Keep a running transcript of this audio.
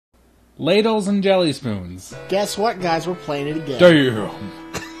Ladles and jelly spoons. Guess what, guys? We're playing it again. Damn.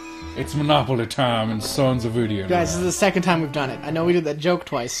 It's Monopoly time in SonsOfVidya. Guys, this is the second time we've done it. I know we did that joke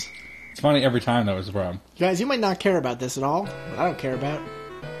twice. It's funny every time, though, is the problem. Guys, you might not care about this at all, but I don't care about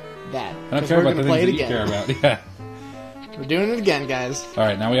that. I don't care about the things that you care about. Yeah. We're doing it again, guys.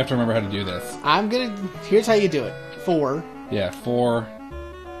 Alright, now we have to remember how to do this. Here's how you do it. 4. Yeah, 4.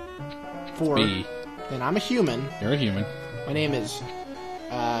 B. Then I'm a human. You're a human. My name is,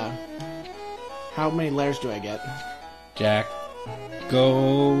 how many letters do I get? Jack.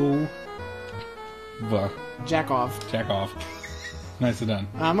 Go. Jack off. Jack off. Nicely done.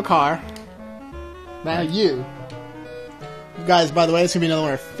 I'm a car. Now you. Guys, by the way, this is going to be another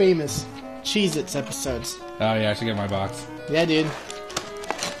one of our famous Cheez-Its episodes. Oh, yeah, I should get my box. Yeah, dude.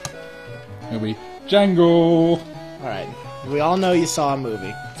 It'll be Django. Alright. We all know you saw a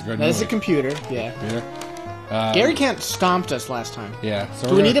movie. It's a good That is movie. a computer, yeah. Gary Kent stomped us last time. Yeah. So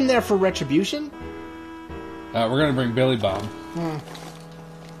do we need him there for retribution? We're going to bring Billy Bob.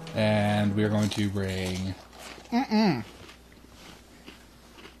 And we're going to bring...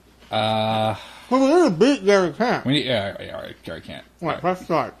 Well, we're going to beat Gary Kent. We need... Yeah, alright, Gary Kent. Alright, press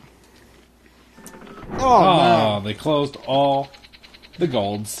start. Oh, man. they closed all the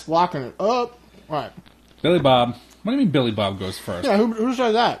golds. Locking it up. Alright. Billy Bob. What do you mean Billy Bob goes first? Yeah, who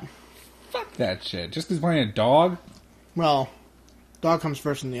said that? Fuck that shit. Just because he's playing a dog? Well, dog comes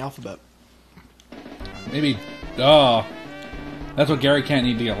first in the alphabet. Maybe... Oh. That's what Gary Kent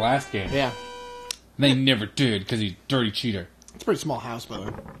needed to get last game. Yeah. And they never did, because he's a dirty cheater. It's a pretty small house, by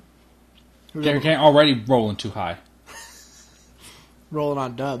the way. Gary Kent already rolling too high. Rolling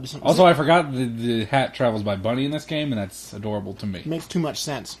on dubs. Also, I forgot the hat travels by bunny in this game, and that's adorable to me. It makes too much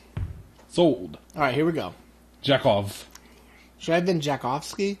sense. Sold. Alright, here we go. Jakov. Should I have been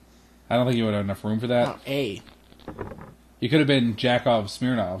Jakovsky? I don't think you would have enough room for that. Oh, A. You could have been Jakov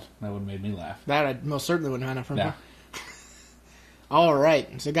Smirnov. That would have made me laugh. That I most certainly wouldn't have enough room Yeah. for.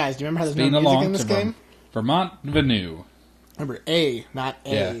 Alright, so guys, do you remember how there's Speeding no music along in this to game? Vermont Venue. Remember, A, not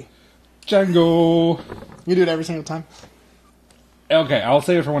A. Yeah. Django. You do it every single time? Okay, I'll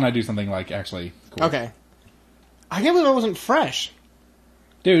save it for when I do something like actually cool. Okay. I can't believe I wasn't fresh.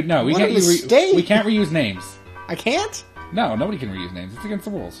 Dude, no, we What a can't. mistake. We can't reuse names. I can't? No, nobody can reuse names. It's against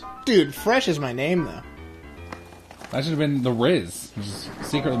the rules. Dude, Fresh is my name, though. That should have been the Riz, which is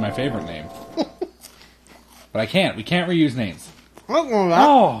secretly my favorite name. But I can't. We can't reuse names. I don't know that.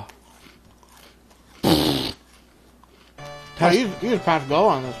 Oh! You just passed go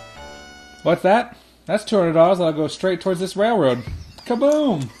on this. What's that? That's $200 that'll go straight towards this railroad.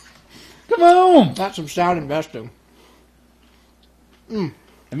 Kaboom! Kaboom! That's some sound investing.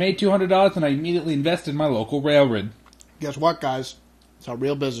 I made $200 and I immediately invested in my local railroad. Guess what, guys? That's how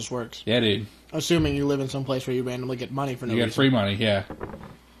real business works. Yeah, dude. Assuming you live in some place where you randomly get money for no You reason. get free money, yeah.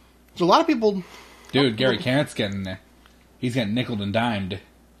 So a lot of people... Dude, Gary Kent's getting... He's getting nickeled and dimed. If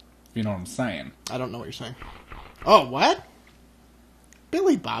you know what I'm saying. I don't know what you're saying. Oh, what?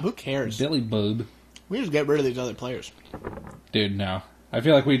 Billy Bob, who cares? Billy Boob. We just get rid of these other players. Dude, no. I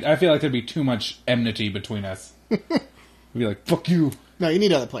feel like there'd be too much enmity between us. We'd be like, fuck you. No, you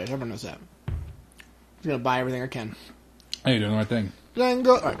need other players. Everyone knows that. I'm going to buy everything I can. Hey, you're doing the right thing.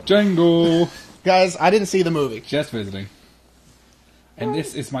 Django. All right. Django. Guys, I didn't see the movie. Just visiting. And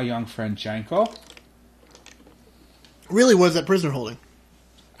this is my young friend, Janko. Really, what is that prisoner holding?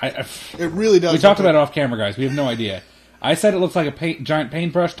 It really does. We talked about it off camera, guys. We have no idea. I said it looks like a giant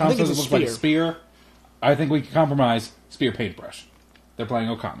paintbrush. Tom says it looks like a spear. I think we can compromise spear paintbrush. They're playing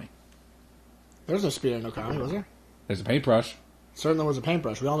Okami. There was no spear in Okami, was there? There's a paintbrush. Certainly was a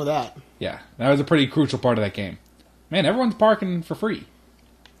paintbrush. We all know that. Yeah, that was a pretty crucial part of that game. Man, everyone's parking for free.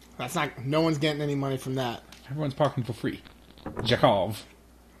 That's not... No one's getting any money from that. Everyone's parking for free. Jakov.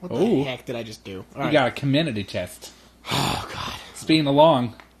 What the heck did I just do? All right. You got a community test. Oh, God. Speeding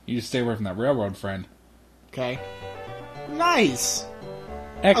along, you just stay away from that railroad friend. Okay. Nice.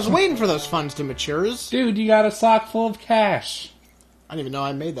 Excellent. I was waiting for those funds to mature. Dude, you got a sock full of cash. I didn't even know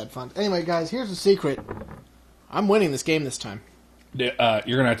I made that fund. Anyway, guys, here's the secret. I'm winning this game this time. You're going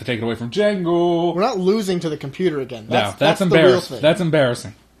to have to take it away from Django. We're not losing to the computer again. That's embarrassing. the real thing. That's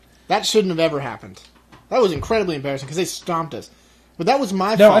embarrassing. That shouldn't have ever happened. That was incredibly embarrassing because they stomped us. But that was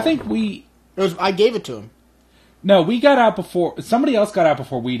my No, fault. I think we... I gave it to him. No, we got out before... Somebody else got out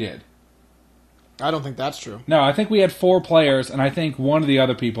before we did. I don't think that's true. No, I think we had 4 players, and I think one of the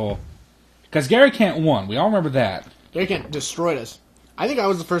other people... Because Gary Kent won. We all remember that. Gary Kent destroyed us. I think I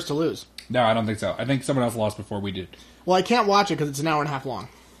was the first to lose. No, I don't think so. I think someone else lost before we did. Well, I can't watch it because it's an hour and a half long.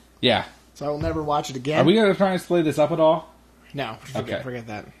 Yeah. So I will never watch it again. Are we going to try and split this up at all? No. Forget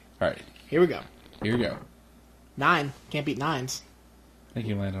that. All right. Here we go. Here we go. 9. Can't beat 9s. I think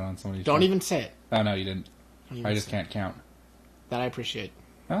you landed on somebody's... Don't even say it. Oh, no, you didn't. I just can't count. That I appreciate.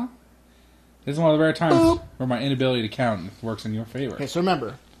 Well, this is one of the rare times where my inability to count works in your favor. Okay, so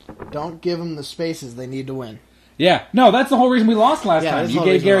remember, don't give them the spaces they need to win. Yeah. No, that's the whole reason we lost last time. You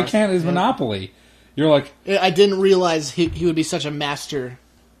gave Gary Kent his Monopoly. You're like... I didn't realize he would be such a master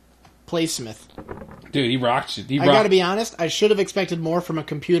playsmith. Dude, he rocked it. I gotta be honest, I should have expected more from a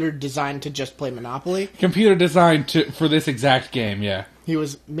computer designed to just play Monopoly. Computer designed for this exact game, yeah. He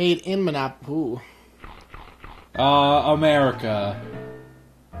was made in Monopoly. Ooh. America.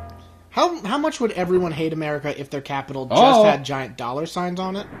 How much would everyone hate America if their capital just had giant dollar signs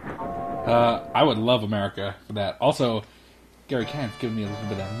on it? I would love America for that. Also, Gary Kent's giving me a little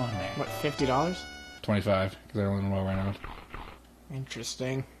bit of money. What, $50? 25, because I only know around.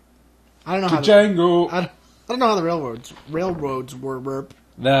 Interesting. I don't know how Django. I don't know how the railroads were.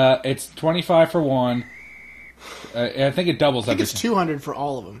 It's 25 for one. I think it doubles every time. I think it's 200 for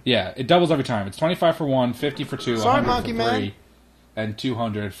all of them. Yeah, it doubles every time. It's 25 for one, 50 for two, Sorry, 100 Monkey for Man. three, and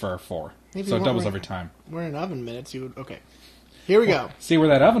 200 for four. Maybe so it doubles every time. We're in oven minutes. You would okay. Here we go. See where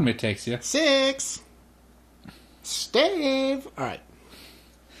that oven mitt takes you. 6. Stave. All right.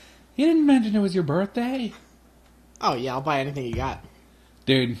 You didn't mention it was your birthday. Oh yeah, I'll buy anything you got.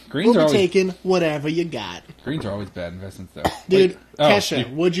 Dude, greens are always taking whatever you got. Greens are always bad investments, though. Dude,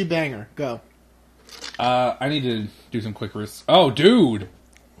 Kesha, would you bang her? Go. I need to do some quick risks. Oh, dude!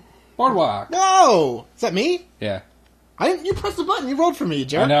 Boardwalk. Whoa! Is that me? Yeah. You pressed the button. You rolled for me,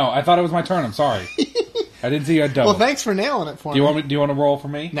 Jared. I know. I thought it was my turn. I'm sorry. I didn't see you had double. Well, thanks for nailing it for me. Do you want to roll for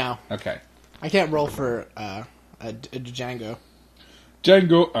me? No. Okay. I can't roll for a Django.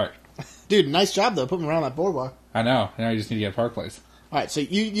 Django. All right. Dude, nice job though, putting me around that boardwalk. I know. Now you just need to get a Park Place. All right, so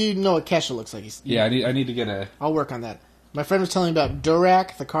you know what Kesha looks like. Yeah, I need to get a... I'll work on that. My friend was telling me about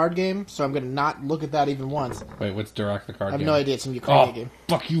Durak, the card game, so I'm going to not look at that even once. Wait, what's Durak, the card game? I have no idea. It's some Ukrainian game.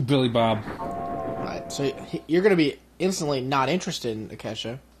 Fuck you, Billy Bob. All right, so you're going to be instantly not interested in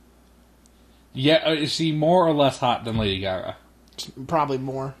Kesha. Yeah, is she more or less hot than Lady Gaga? Probably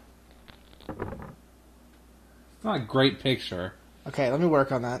more. It's not a great picture. Okay, let me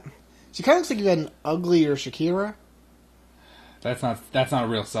work on that. She kind of looks like you had an uglier Shakira. That's not a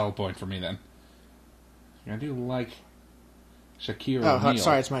real sell point for me then. I do like Shakira. Oh,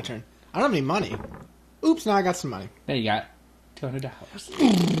 sorry, it's my turn. I don't have any money. Oops, now I got some money. There you got $200.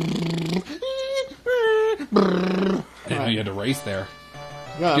 I didn't know you had to race there.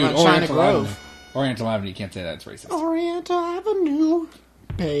 Yeah, dude, I'm on China Grove. Avenue. Oriental Avenue, you can't say that, it's racist. Oriental Avenue.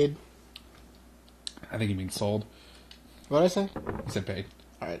 Paid. I think you mean sold. What did I say? You said paid.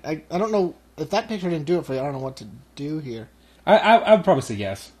 Alright, I don't know. If that picture didn't do it for you, I don't know what to do here. I would probably say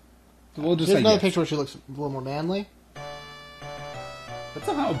yes. We'll just Here's say another yes. picture where she looks a little more manly. That's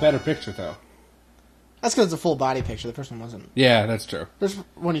somehow a better picture, though. That's because it's a full body picture. The first one wasn't. Yeah, that's true. There's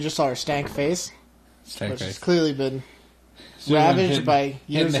when you just saw her stank face. Stank which face. has clearly been ravaged by years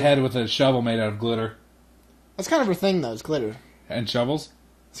hitting the head with a shovel made out of glitter. That's kind of her thing, though, is glitter. And shovels?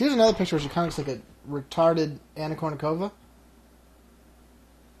 So here's another picture where she kind of looks like a retarded Anna Kournikova.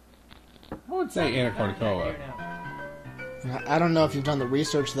 I would say Anna Kournikova. I don't know if you've done the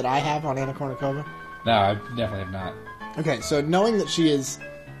research that I have on Anna Kournikova. No, I definitely have not. Okay, so knowing that she is...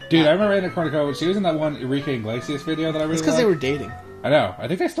 Dude, I remember Anna Kournikova. She was in that one Enrique Iglesias video that I really liked. It's because they were dating. I know. I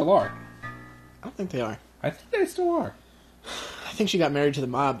think they still are. I don't think they are. I think they still are. I think she got married to the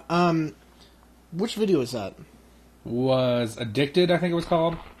mob. Which video was that? Was Addicted, I think it was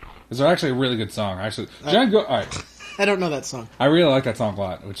called. It's actually a really good song. Actually, Django. All right. I don't know that song. I really like that song a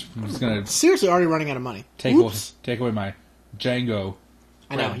lot, which I'm just gonna seriously already running out of money. Take away my Django.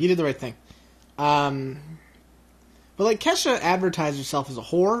 I know you did the right thing. But like Kesha advertised herself as a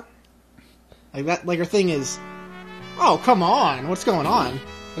whore. Like that. Like her thing is, oh come on, what's going on?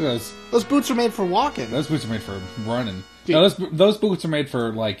 Look at those. Those boots are made for walking. Those boots are made for running. Dude, no, those boots are made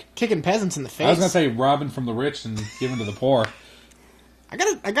for like kicking peasants in the face. I was gonna say robbing from the rich and giving to the poor. I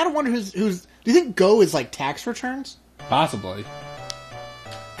gotta wonder who's. Do you think Go is like tax returns? Possibly.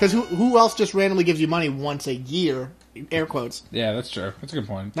 Because who else just randomly gives you money once a year? Air quotes. Yeah, that's true. That's a good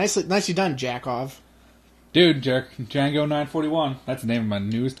point. Nicely done, jack off. Dude, Django 941. That's the name of my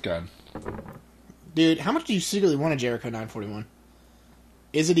newest gun. Dude, how much do you secretly want a Jericho 941?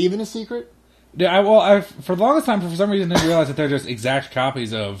 Is it even a secret? Yeah, for the longest time, for some reason, I didn't realize that they're just exact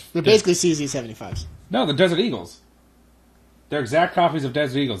copies of... They're basically CZ75s. No, they're Desert Eagles. They're exact copies of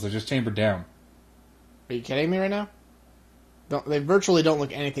Desert Eagles. They're just chambered down. Are you kidding me right now? They virtually don't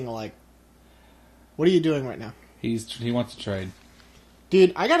look anything alike. What are you doing right now? He wants to trade.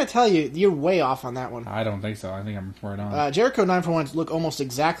 Dude, I gotta tell you, you're way off on that one. I don't think so. I think I'm right on. Jericho 941s look almost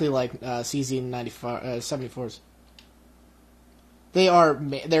exactly like CZ 74s.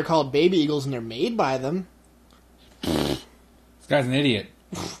 They're called baby eagles, and they're made by them. This guy's an idiot.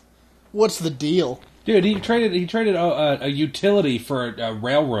 What's the deal? Dude, he traded a utility for a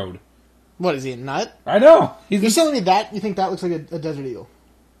railroad. What, is he a nut? I know. You're telling me that? You think that looks like a desert eagle?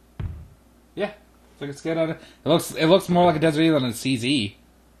 Yeah. It's like a skid on it. It looks more like a desert eagle than a CZ.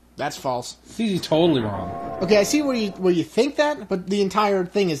 That's false. CZ's totally wrong. Okay, I see where you think that, but the entire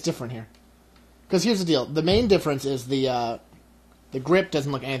thing is different here. Because here's the deal. The main difference is the grip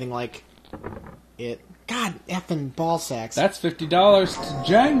doesn't look anything like it. God, effing ball sacks. That's $50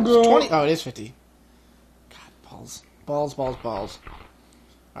 to Django. 20. Oh, it is 50. God, balls.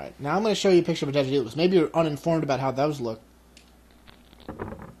 Alright, now I'm going to show you a picture of a desert eagle. Maybe you're uninformed about how those look.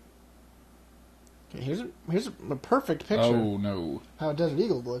 Okay, here's a perfect picture. Oh, no. How a desert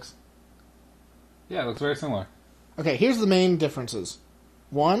eagle looks. Yeah, it looks very similar. Okay, here's the main differences.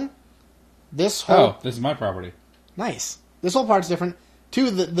 One, this whole... Oh, this is my property. Nice. This whole part's different.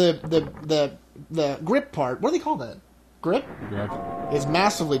 Two, the grip part, what do they call that? Grip? Is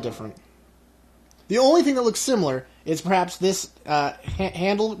massively different. The only thing that looks similar is perhaps this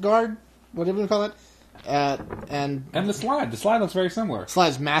handle guard, whatever you call it, and the slide. The slide looks very similar.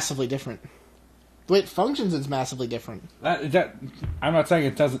 Slide's massively different. The way it functions is massively different. I'm not saying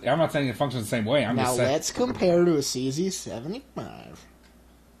it doesn't. I'm not saying it functions the same way. Now let's compare to a CZ75,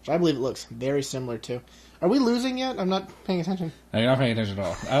 which I believe it looks very similar to. Are we losing yet? I'm not paying attention. No, you're not paying attention at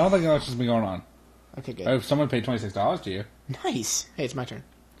all. I don't think that's just been going on. Okay, good. If someone paid $26 to you. Nice. Hey, it's my turn.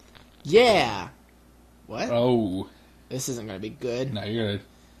 Yeah. What? Oh. This isn't going to be good. No, you're good.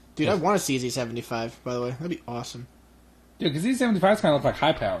 Dude, I want a CZ75, by the way. That'd be awesome. Dude, because these 75s kind of look like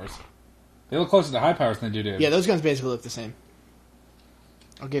high powers. They look closer to high powers than they do. Yeah, those guns basically look the same.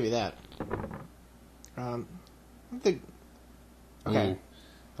 I'll give you that. I think... Okay. Ooh.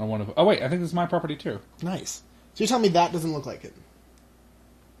 I want to... Oh, wait. I think this is my property, too. Nice. So you're telling me that doesn't look like it?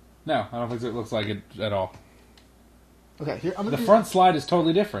 No, I don't think it looks like it at all. Okay, here... The front slide is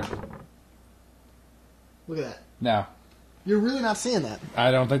totally different. Look at that. No. You're really not seeing that.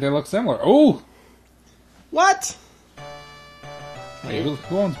 I don't think they look similar. Oh! What? Hey,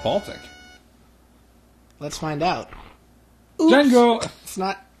 who owns Baltic? Let's find out. Oops. Django! It's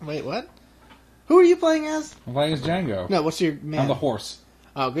not... Wait, what? Who are you playing as? I'm playing as Django. No, what's your man? I'm the horse.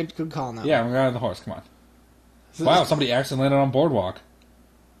 Oh, good call on that. Yeah, I'm the guy on the horse. Come on. Wow, somebody actually landed on Boardwalk.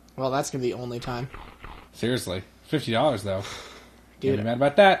 Well, that's going to be the only time. Seriously. $50, though. Dude. Can't be mad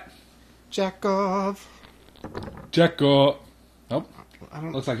about that. Jack off. Nope.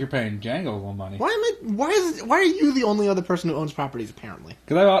 Looks like you're paying Django a little money. Why are you the only other person who owns properties, apparently?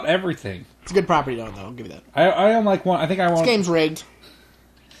 Because I bought everything. It's a good property to own, though. I'll give you that. I own like one. I think I own... This game's rigged.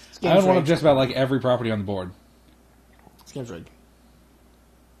 I own one of just about like every property on the board. This game's rigged.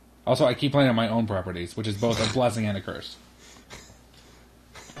 Also, I keep playing on my own properties, which is both a blessing and a curse.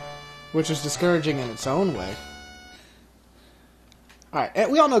 Which is discouraging in its own way.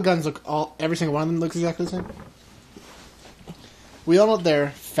 Alright, we all know guns look every single one of them looks exactly the same. We all know they're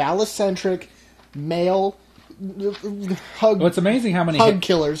phallocentric, male, hug. Well, it's amazing how many hug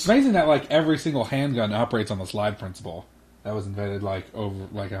killers. It's amazing that like every single handgun operates on the slide principle that was invented like over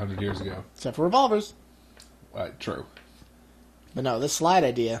like 100 years ago. Except for revolvers. True. But no, this slide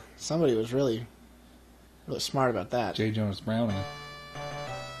idea, somebody was really smart about that. J. Jonas Browning.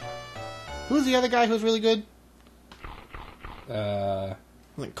 Who's the other guy who's really good? I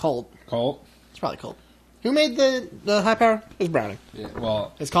think Colt. Colt? It's probably Colt. Who made the high power? It was Browning. Yeah,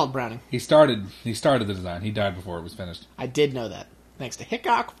 well... It's called Browning. He started the design. He died before it was finished. I did know that. Thanks to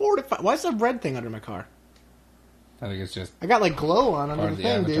Hickok 45. Why is there a red thing under my car? I think it's just... I got like glow on under the thing,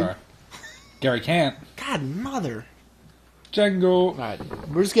 avatar. Dude. Gary can't. God, mother. Django. Alright,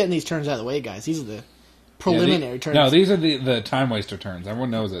 we're just getting these turns out of the way, guys. These are the preliminary turns. No, these are the time waster turns.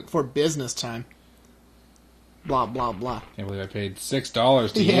 Everyone knows it. For business time. Blah, blah, blah. Can't believe I paid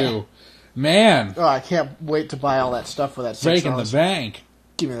 $6 to you. Man! Oh, I can't wait to buy all that stuff for that $6. Breaking the bank.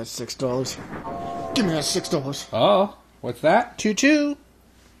 Give me that $6. Give me that $6. Oh, what's that? 2-2.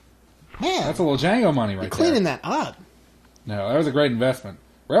 Man. That's a little Django money right there. Cleaning that up. No, that was a great investment.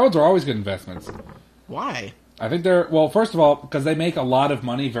 Railroads are always good investments. Why? I think they're... Well, first of all, because they make a lot of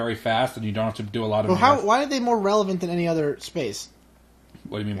money very fast and you don't have to do a lot of... Well, why are they more relevant than any other space?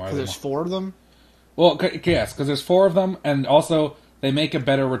 What do you mean, why are they... Because there's 4 of them? Well, yes, because there's 4 of them, and also they make a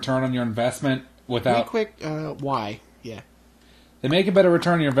better return on your investment without... Real quick, why? Yeah. They make a better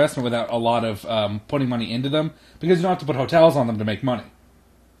return on your investment without a lot of putting money into them, because you don't have to put hotels on them to make money.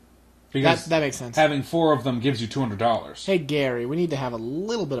 Because that makes sense. Having 4 of them gives you $200. Hey, Gary, we need to have a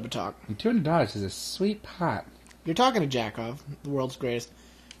little bit of a talk. And $200 is a sweet pot. You're talking to Jakov, the world's greatest.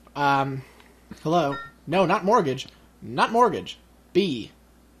 Hello? No, not mortgage. Not mortgage. B.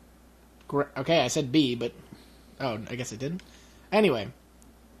 Okay, I said B, but... Oh, I guess I didn't. Anyway.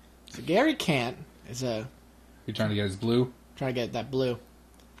 So Gary Kant is a... You're trying to get his blue? Trying to get that blue.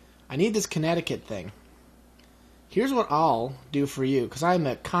 I need this Connecticut thing. Here's what I'll do for you, because I'm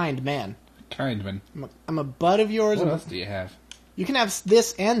a kind man. Kind man. I'm a bud of yours. What else do you have? You can have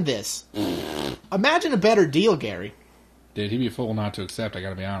this and this. Imagine a better deal, Gary. Dude, he'd be a fool not to accept, I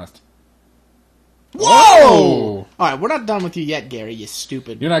gotta be honest. Whoa! Alright, we're not done with you yet, Gary, you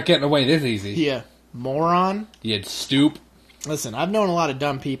stupid. You're not getting away this easy. You moron. You'd stoop. Listen, I've known a lot of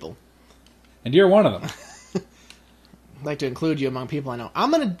dumb people. And you're one of them. I'd like to include you among people I know.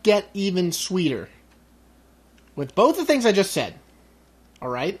 I'm going to get even sweeter with both the things I just said.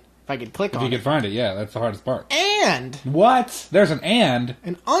 Alright? If I could click on it. If you could find it, yeah, that's the hardest part. And... What? There's an and?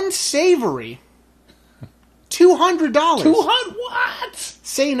 An unsavory $200. $200? What?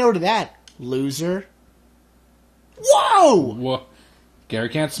 Say no to that, loser. Whoa! Whoa. Gary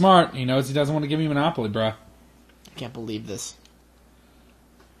Kant's smart. He knows he doesn't want to give me Monopoly, bruh. I can't believe this.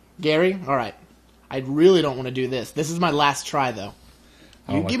 Gary, alright. I really don't want to do this. This is my last try, though.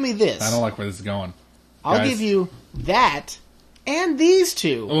 You give me this. I don't like where this is going. I'll give you that and these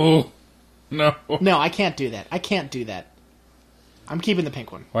two. Oh, no. No, I can't do that. I can't do that. I'm keeping the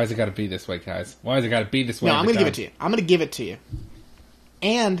pink one. Why has it got to be this way, guys? Why has it got to be this way? No, I'm going to give it to you. I'm going to give it to you.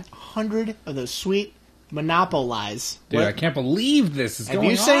 And 100 of those sweet Monopolize. Dude, I can't believe this is going on.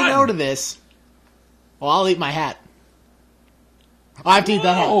 If you say no to this, well, I'll eat my hat. I have to eat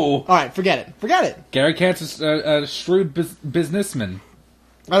that hat. All right, forget it. Forget it. Gary Kant's a shrewd businessman.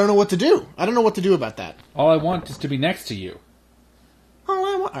 I don't know what to do. I don't know what to do about that. All I want is to be next to you.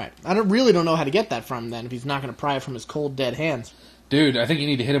 All right. I really don't know how to get that from him, then, if he's not going to pry it from his cold, dead hands. Dude, I think you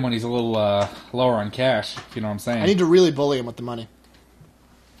need to hit him when he's a little lower on cash, if you know what I'm saying. I need to really bully him with the money.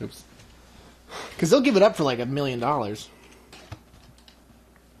 Oops. Because they'll give it up for like $1 million.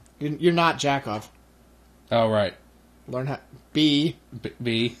 You're not Jackoff. Oh, right. Learn how... B.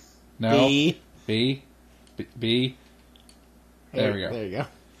 B. No. B. B. B. There we go. There you go.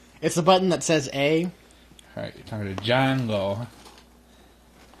 It's the button that says A. Alright, you're talking to Django.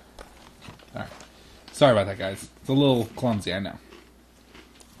 Alright. Sorry about that, guys. It's a little clumsy, I know.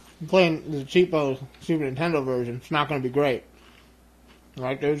 I'm playing the cheapo Super Nintendo version. It's not going to be great.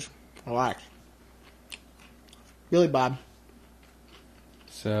 Alright, dudes? Relax. Billy Bob.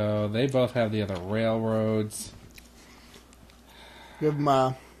 So, they both have the other railroads. Give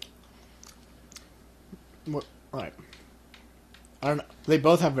them, what? Alright. I don't know. They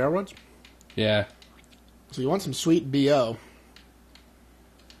both have railroads? Yeah. So you want some sweet B.O.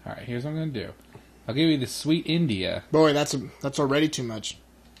 Alright, here's what I'm going to do. I'll give you the Sweet India. Boy, that's already too much.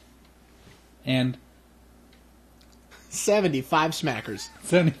 And 75 smackers.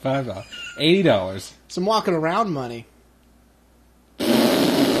 $75. $80. Some walking around money.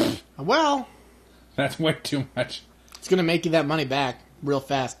 Well, that's way too much. It's going to make you that money back real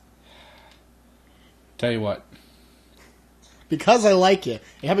fast. Tell you what. Because I like you.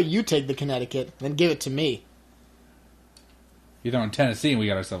 Hey, how about you take the Connecticut, then give it to me? You're throwing Tennessee and we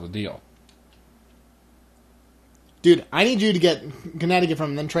got ourselves a deal. Dude, I need you to get Connecticut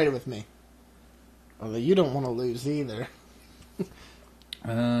from him, then trade it with me. Although you don't want to lose either.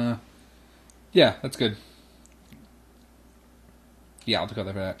 Yeah, that's good. Yeah, I'll go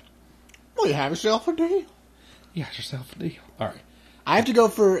there for that. Well, you have yourself a deal. You got yourself a deal. Alright. I have to go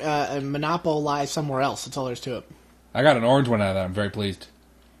for a Monopoly somewhere else. That's all there is to it. I got an orange one out of that. I'm very pleased.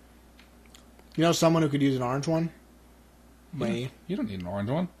 You know someone who could use an orange one? Me. You don't need an orange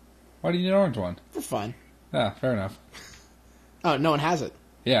one. Why do you need an orange one? For fun. Ah, fair enough. Oh, no one has it.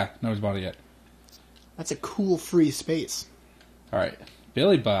 Yeah, no one's bought it yet. That's a cool free space. Alright.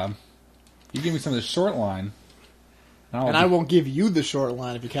 Billy Bob, you give me some of the short line. And I won't give you the short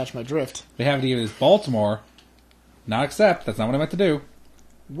line if you catch my drift. We have to give this Baltimore. Not accept. That's not what I meant to do.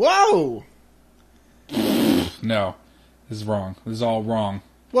 Whoa! No. This is wrong. This is all wrong.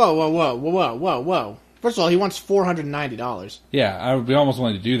 Whoa. First of all, he wants $490. Yeah, I would be almost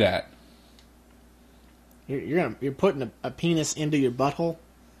willing to do that. You're putting a penis into your butthole?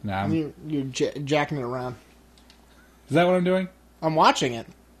 Nah. You're jacking it around. Is that what I'm doing? I'm watching it.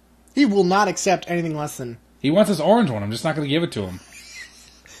 He will not accept anything less than... He wants this orange one. I'm just not going to give it to him.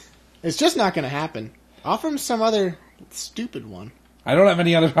 It's just not going to happen. Offer him some other stupid one. I don't have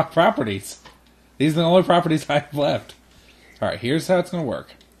any other properties. These are the only properties I have left. Alright, here's how it's going to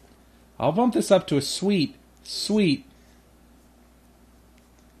work. I'll bump this up to a sweet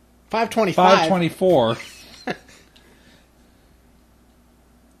 525. 524.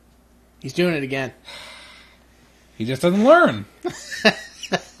 He's doing it again. He just doesn't learn.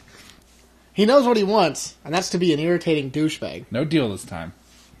 He knows what he wants, and that's to be an irritating douchebag. No deal this time.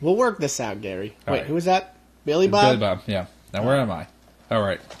 We'll work this out, Gary. All Wait, right. who was that? Billy Bob? Billy Bob, yeah. Now, where am I? All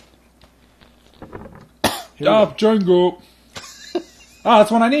right. Stop, Django. Oh,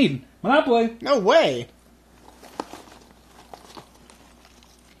 that's what I need. Monopoly. No way.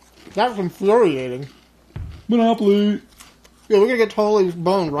 That's infuriating. Monopoly. Yeah, we're gonna get totally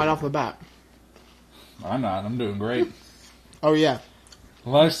boned right off the bat. I'm not. I'm doing great. Oh, yeah.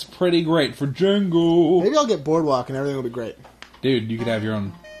 Life's pretty great for Django. Maybe I'll get Boardwalk and everything will be great. Dude, you could have your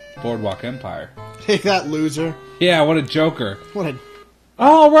own Boardwalk Empire. Take that, loser. Yeah, what a joker. What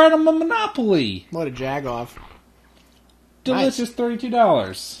right on the Monopoly. a jag-off. Delicious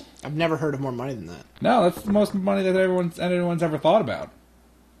 $32. I've never heard of more money than that. No, that's the most money that anyone's ever thought about.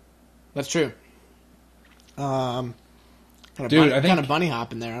 That's true. Kind of bunny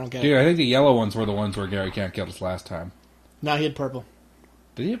hop in there. I don't get it. Dude, I think the yellow ones were the ones where Gary Kent killed us last time. No, he had purple.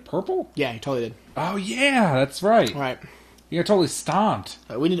 Did he have purple? Yeah, he totally did. Oh, yeah, that's right. All right. You got totally stomped.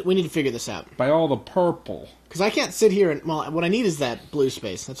 We need to figure this out. By all the purple. Because I can't sit here and... Well, what I need is that blue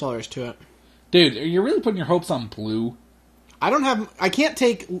space. That's all there is to it. Dude, are you really putting your hopes on blue? I don't have... I can't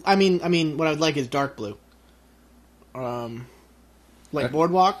take... I mean, what I would like is dark blue.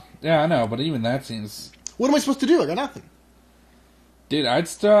 Boardwalk? Yeah, I know, but even that seems... What am I supposed to do? I got nothing. Dude, I'd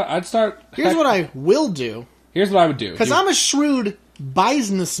start... Here's what I will do. Here's what I would do. Because I'm a shrewd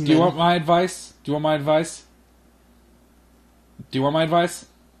businessman. Do you want my advice?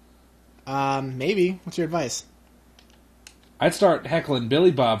 Maybe. What's your advice? I'd start heckling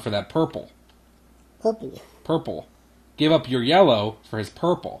Billy Bob for that purple. Purple. Give up your yellow for his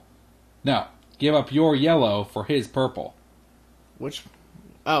purple. No, give up your yellow for his purple. Which?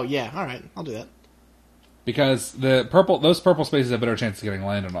 Oh, yeah. All right. I'll do that. Because those purple spaces have a better chance of getting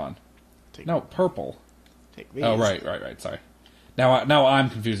landed on. Purple. Take these. Oh, right. Sorry. Now I'm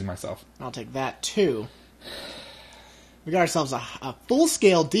confusing myself. I'll take that, too. We got ourselves a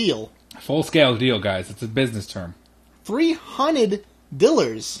full-scale deal. Full-scale deal, guys. It's a business term. $300.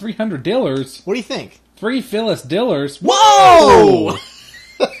 $300? What do you think? 3 Phyllis Dillers? Whoa!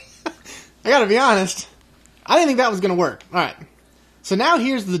 I gotta be honest. I didn't think that was gonna work. Alright. So now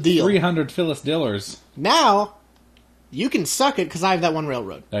here's the deal. 300 Phyllis Dillers. Now, you can suck it because I have that one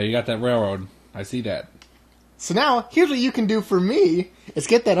railroad. Oh, you got that railroad. I see that. So now, here's what you can do for me, is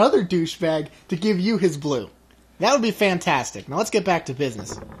get that other douchebag to give you his blue. That would be fantastic. Now let's get back to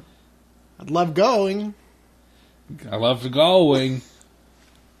business. I'd love going. I love going.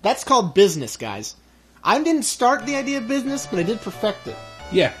 That's called business, guys. I didn't start the idea of business, but I did perfect it.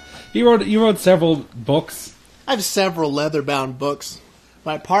 Yeah. You wrote several books. I have several leather-bound books.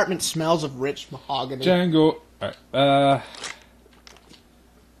 My apartment smells of rich mahogany. Django. Alright,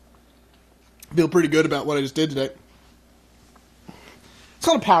 feel pretty good about what I just did today. It's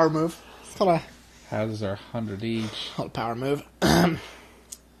called a power move. It's called a... Houses are 100 each. Called a power move.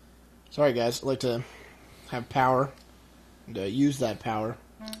 Sorry, guys. I'd like to have power and use that power.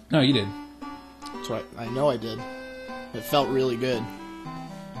 No, you did. That's right. I know I did. It felt really good.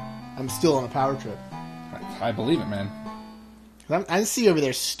 I'm still on a power trip. I believe it, man. I see you over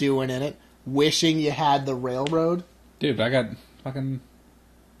there stewing in it, wishing you had the railroad. Dude, I got fucking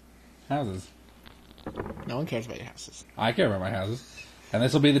houses. No one cares about your houses. I care about my houses. And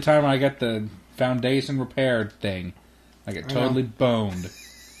this will be the time when I get the foundation repaired thing. I get totally boned.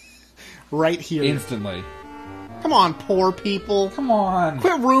 Right here. Instantly. Come on, poor people. Come on.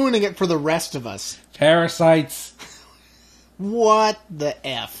 Quit ruining it for the rest of us. Parasites. What the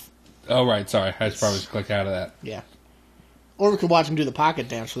F? Oh, right. Sorry. I should probably just click out of that. Yeah. Or we could watch him do the pocket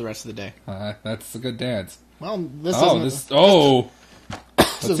dance for the rest of the day. That's a good dance. Well, this isn't...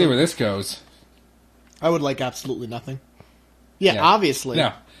 Let's see where this goes. I would like absolutely nothing. Yeah, yeah. Obviously.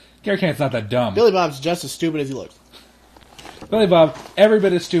 No. Gary Kent's not that dumb. Billy Bob's just as stupid as he looks. Billy Bob, every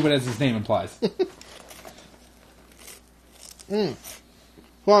bit as stupid as his name implies. Sorry,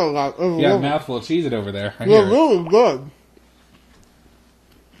 guys. You got a mouthful of Cheez-It over there. I hear it. Really good.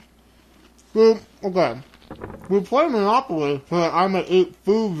 Okay. We play Monopoly so that I may eat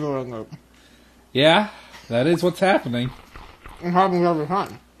food during it. Yeah, that is what's happening. It happens every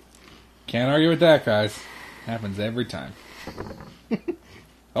time. Can't argue with that, guys. Happens every time.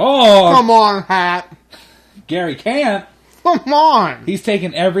 Oh! Come on, Hat. Gary can't. Come on. He's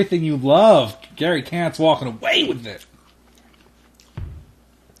taking everything you love. Gary Kant's walking away with it.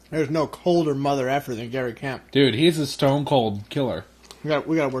 There's no colder mother effer than Gary Camp. Dude, he's a stone cold killer. We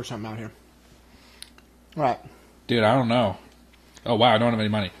gotta work something out here. All right. Dude, I don't know. Oh, wow, I don't have any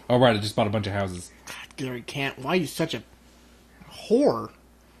money. Oh, right, I just bought a bunch of houses. God, Gary Camp, why are you such a whore?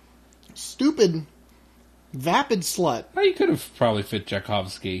 Stupid, vapid slut. Well, you could have probably fit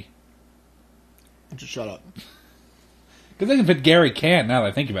Tchaikovsky. Just shut up. Because they can fit Gary Kant now that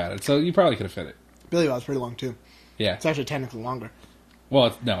I think about it, so you probably could have fit it. Billy Bob's pretty long, too. Yeah. It's actually technically longer. Well,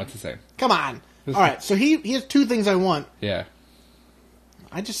 it's the same. Come on. All right, so he has two things I want. Yeah.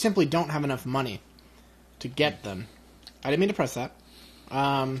 I just simply don't have enough money to get them. I didn't mean to press that.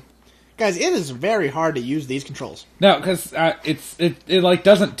 Guys, it is very hard to use these controls. No, because it like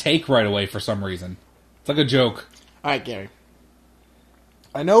doesn't take right away for some reason. It's like a joke. All right, Gary.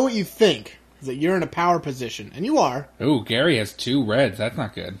 I know what you think, is that you're in a power position, and you are. Ooh, Gary has 2 reds. That's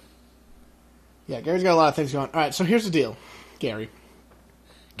not good. Yeah, Gary's got a lot of things going. All right, so here's the deal, Gary.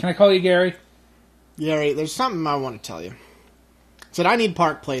 Can I call you Gary? Gary, there's something I want to tell you. Said I need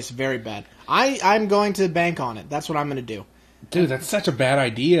Park Place very bad. I'm going to bank on it. That's what I'm going to do. Dude, that's such a bad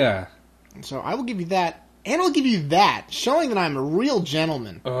idea. So I will give you that, and I'll give you that, showing that I'm a real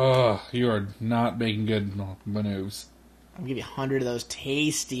gentleman. Ugh, you are not making good maneuvers. I'll give you 100 of those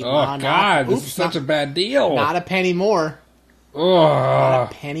tasty. Oh, God, this is such a bad deal. Not a penny more. Ugh.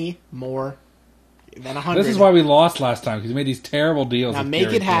 Not a penny more than 100. This is why we lost last time, because you made these terrible deals. Now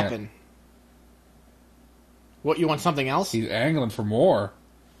make it happen. What, you want something else? He's angling for more.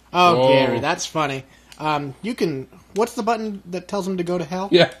 Oh, Whoa. Gary, that's funny. You can... What's the button that tells him to go to hell?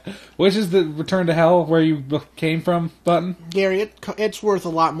 Yeah. Which is the return to hell where you came from button? Gary, it's worth a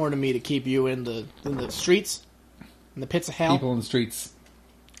lot more to me to keep you in the streets, in the pits of hell. People in the streets.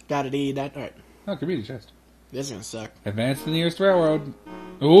 Gotta need that. All right. Oh, community chest. This is gonna suck. Advance to the nearest railroad.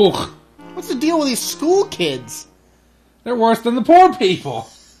 Ooh. What's the deal with these school kids? They're worse than the poor people.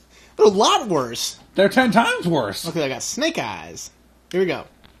 They're a lot worse. They're 10 times worse. Okay, I got snake eyes. Here we go.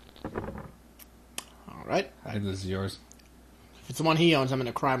 All right. I think this is yours. If it's the one he owns, I'm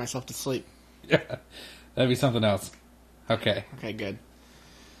gonna cry myself to sleep. Yeah. That'd be something else. Okay. Okay, good.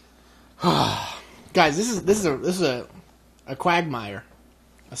 Guys, this is a quagmire,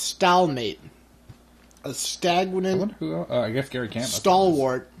 a stalmate, a stagnant. I guess Gary Kant.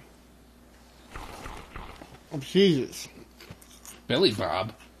 Stalwart. Oh, Jesus. Billy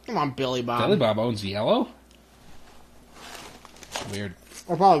Bob. Come on, Billy Bob. Billy Bob owns yellow? Weird.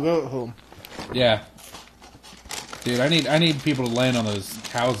 I'll probably go home. Yeah. Dude, I need people to land on those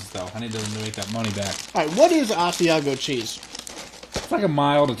houses, though. I need them to make that money back. Alright, what is Asiago cheese? It's like a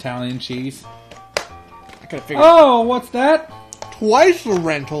mild Italian cheese. I gotta figure Oh, what's that? Twice the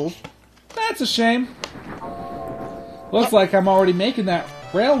rentals. That's a shame. Looks like I'm already making that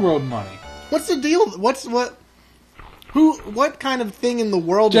railroad money. What's the deal? What kind of thing in the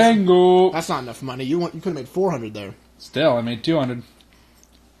world Django. That's not enough money. You could have made 400 there. Still, I made 200. What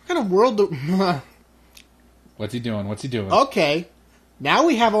kind of world What's he doing? Okay. Now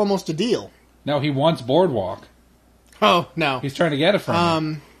we have almost a deal. No, he wants Boardwalk. Oh, no. He's trying to get it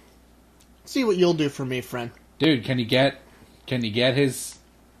from me. See what you'll do for me, friend. Dude, can you get his...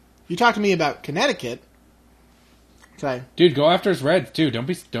 You talk to me about Connecticut. Okay. Dude, go after his reds, too. Don't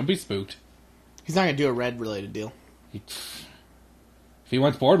be spooked. He's not going to do a red-related deal. If he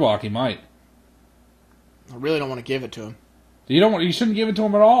wants Boardwalk, he might. I really don't want to give it to him. You shouldn't give it to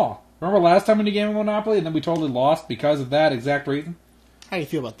him at all. Remember last time when you gave him Monopoly and then we totally lost because of that exact reason? How do you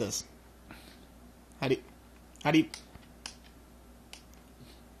feel about this? How do you...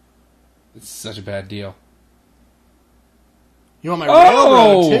 It's such a bad deal. You want my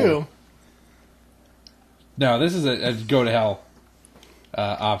railroad, too? No, this is a go to hell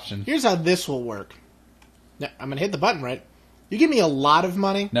option. Here's how this will work. Now, I'm going to hit the button, right? You give me a lot of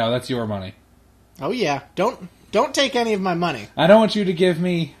money. No, that's your money. Oh, yeah. Don't take any of my money. I don't want you to give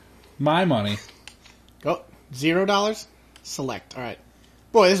me my money. Go $0? Select. All right.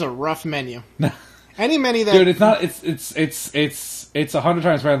 Boy, this is a rough menu. Any menu that... Dude, it's not... It's 100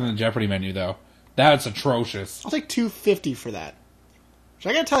 times better than the Jeopardy menu, though. That's atrocious. I'll take $2.50 for that. So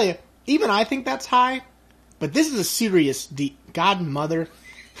I gotta tell you, even I think that's high, but this is a serious... Godmother.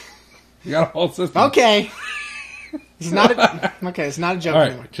 You got a whole system. Okay. It's not a... Okay, it's not a joke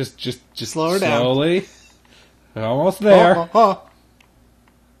anymore. Alright, just slow her down. Slowly. Almost there.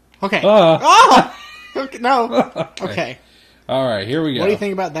 Okay. Okay, no. Okay. Alright, here we go. What do you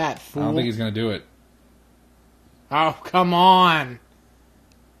think about that, fool? I don't think he's going to do it. Oh, come on.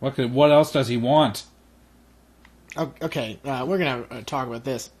 What else does he want? Okay, we're gonna talk about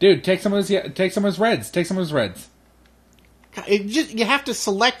this. Dude, take some of his reds. Take some of his reds. You have to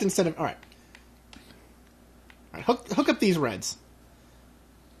select instead of... Alright. Hook up these reds.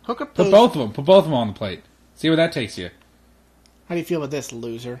 Hook up those... Put both of them. Put both of them on the plate. See where that takes you. How do you feel about this,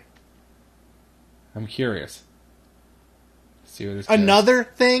 loser? I'm curious. See where this goes. Another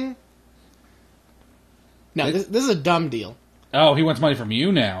thing? No, this is a dumb deal. Oh, he wants money from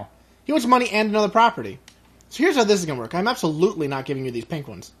you now. He wants money and another property. So here's how this is going to work. I'm absolutely not giving you these pink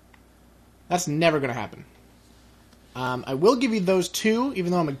ones. That's never going to happen. I will give you those two,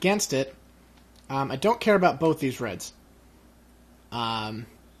 even though I'm against it. I don't care about both these reds.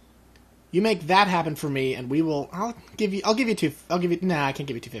 You make that happen for me, and we will. I'll give you two. Nah, I can't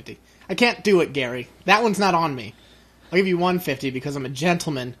give you 250. I can't do it, Gary. That one's not on me. I'll give you 150 because I'm a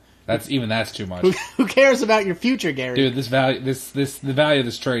gentleman. That's too much. Who cares about your future, Gary? Dude, the value of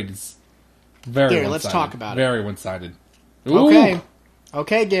this trade is very Gary, one-sided. let's talk about it. Very one-sided. Ooh.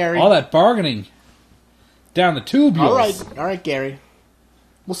 Okay, Gary. All that bargaining down the tubules. All right, Gary.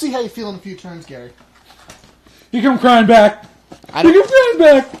 We'll see how you feel in a few turns, Gary. You come crying back. You come crying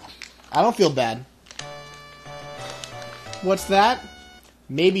back. I don't feel bad. What's that?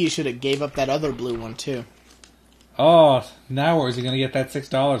 Maybe you should have gave up that other blue one, too. Oh, now where's he going to get that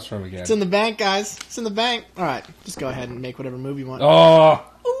 $6 from again? It's in the bank, guys. It's in the bank. All right, just go ahead and make whatever move you want. Oh!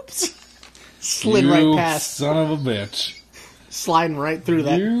 Oops. Slid right past. Son of a bitch. Sliding right through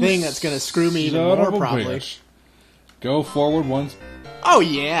that thing that's going to screw me even more, probably. Bitch. Go forward once. Oh,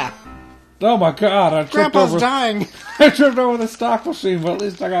 yeah. Oh, my God. I tripped Grandpa's dying. I tripped over the stock machine, but at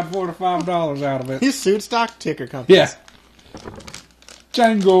least I got $4 to $5 out of it. He sued stock ticker companies. Yeah.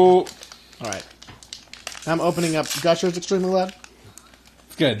 Django. All right. I'm opening up Gusher's Extremely Loud.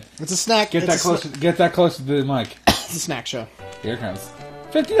 It's good. It's a snack. Get that closer to the mic. It's a snack show. Here it comes.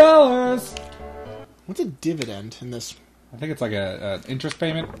 $50. What's a dividend in this? I think it's like an interest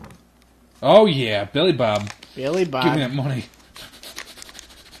payment. Oh yeah, Billy Bob. Billy Bob. Give me that money.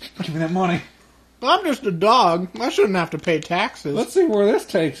 Give me that money. I'm just a dog. I shouldn't have to pay taxes. Let's see where this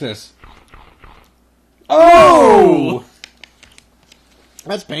takes us. Oh!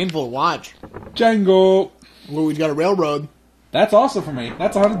 That's painful to watch. Django. Well, we've got a railroad. That's also for me.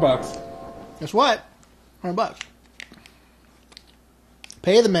 That's $100. Guess what? $100.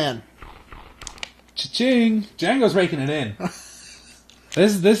 Pay the man. Cha-ching. Django's raking it in.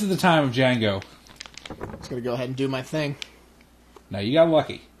 This is the time of Django. Just gonna go ahead and do my thing. Now you got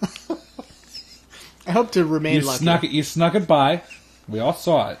lucky. I hope to remain lucky. You snuck it by. We all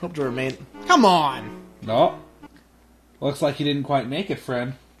saw it. Hope to remain. Come on. No. Looks like you didn't quite make it,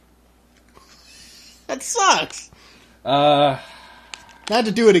 friend. That sucks. I had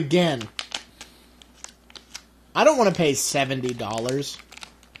to do it again. I don't want to pay $70.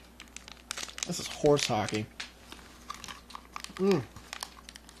 This is horse hockey.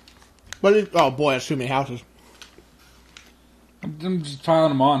 But oh boy, that's too many houses. I'm just piling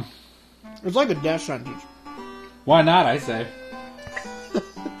them on. It's like a death sentence. Why not, I say.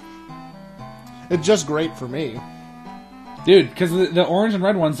 It's just great for me. Dude, because the orange and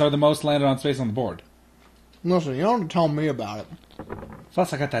red ones are the most landed on space on the board. Listen, you don't have to tell me about it.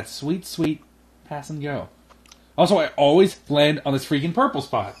 Plus, I got that sweet, sweet pass and go. Also, I always land on this freaking purple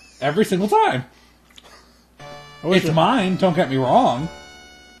spot. Every single time. It's mine, don't get me wrong.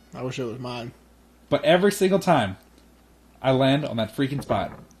 I wish it was mine. But every single time, I land on that freaking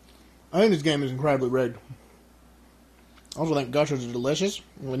spot. I think this game is incredibly rigged. I also think Gushers are delicious.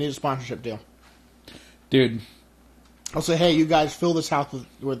 We need a sponsorship deal. Dude. I'll say, hey, you guys fill this house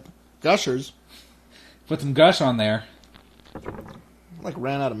with Gushers. Put some Gush on there. I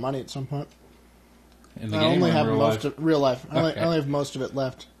ran out of money at some point. In the game, I only have real life? I only have most of it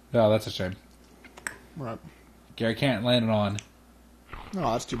left. Oh, that's a shame. Right. Gary can't land it on.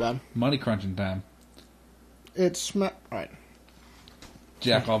 Oh, that's too bad. Money crunching time. It's right.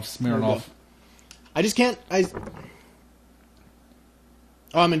 Jack off, smearing off. I just can't. Oh,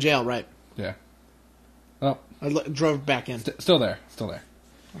 I'm in jail, right? Yeah. Oh. I drove back in. Still there. Still there.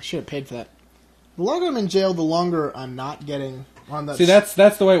 I should have paid for that. The longer I'm in jail, the longer I'm not getting on that. See, that's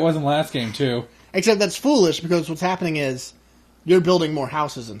the way it was in the last game, too. Except that's foolish, because what's happening is you're building more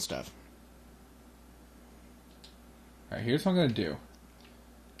houses and stuff. Alright, here's what I'm going to do.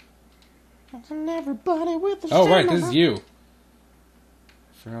 Everybody with oh, right, this is you.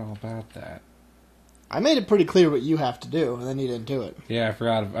 I forgot all about that. I made it pretty clear what you have to do, and then you didn't do it. Yeah, I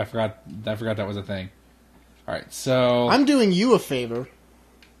forgot that was a thing. Alright, so... I'm doing you a favor.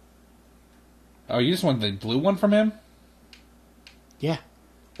 Oh, you just want the blue one from him? Yeah.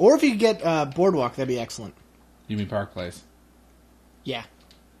 Or if you could get Boardwalk, that'd be excellent. You mean Park Place? Yeah.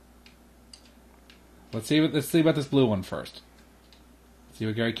 Let's see about this blue one first. Let's see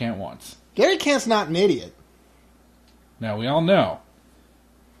what Gary Kent wants. Gary Kent's not an idiot. Now, we all know.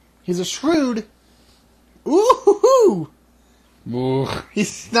 He's a shrewd... Ooh!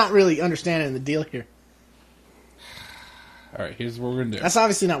 He's not really understanding the deal here. Alright, here's what we're going to do. That's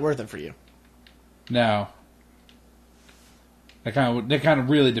obviously not worth it for you. No. That kind of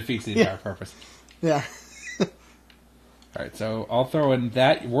really defeats the entire purpose. Yeah. Alright, so I'll throw in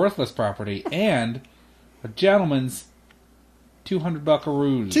that worthless property and a gentleman's 200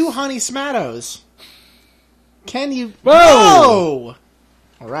 buckaroos. 2 honey smattos. Can you... Whoa! Whoa!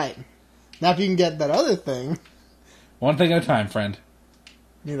 Alright. Now if you can get that other thing... One thing at a time, friend.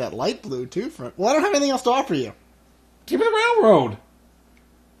 Need that light blue, too, friend. Well, I don't have anything else to offer you. Give me the railroad.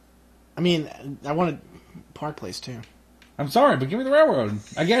 I mean, I wanted Park Place, too. I'm sorry, but give me the railroad.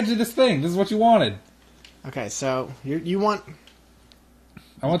 I got you this thing. This is what you wanted. Okay, so you want...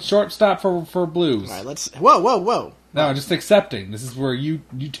 I want shortstop for Blues. Alright, let's... Whoa. No, just accepting. This is where you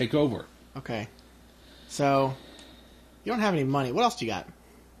take over. Okay. So, you don't have any money. What else do you got?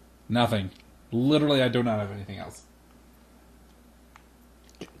 Nothing. Literally, I do not have anything else.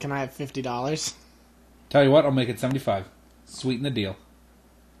 Can I have $50? Tell you what, I'll make it 75. Sweeten the deal.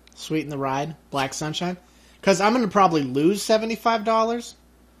 Sweeten the ride? Black Sunshine? Because I'm going to probably lose $75.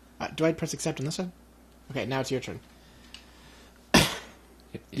 Do I press accept on this one? Okay, now it's your turn.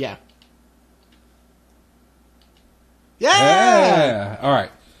 Yeah. Yeah!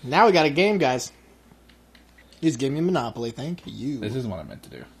 Alright. Now we got a game, guys. He's giving me Monopoly, thank you. This is what I meant to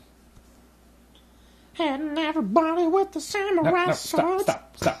do. And everybody with the samurai swords.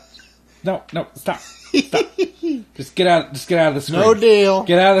 Stop. No, stop. Just get out of the screen. No deal.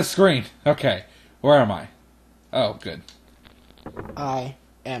 Get out of the screen. Okay. Where am I? Oh, good. I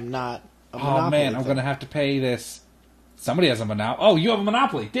am not a Monopoly. Oh, man, I'm going to have to pay this. Somebody has a Monopoly. Oh, you have a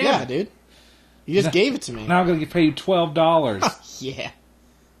Monopoly. Damn Yeah, it. dude. You just gave it to me. Now I'm going to pay you $12. Yeah.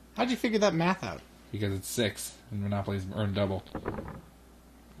 How'd you figure that math out? Because it's 6, and Monopoly's earned double.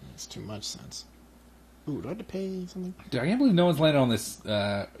 That's too much sense. Ooh, do I have to pay something? Dude, I can't believe no one's landed on this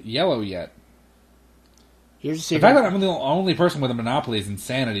yellow yet. Here's a The secret. fact that I'm the only person with a Monopoly is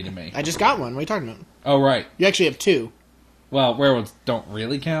insanity to me. I just got one. What are you talking about? Oh, right. You actually have 2. Well, railroads don't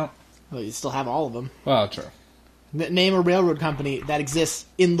really count. Well, you still have all of them. Well, true. Name a railroad company that exists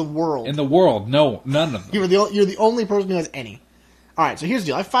in the world. In the world, no, none of them. You're the only person who has any. All right, so here's the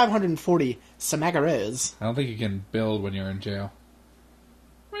deal. I have 540 samagarez. I don't think you can build when you're in jail.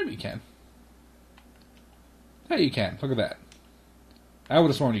 Maybe you can. Hey, you can. Look at that. I would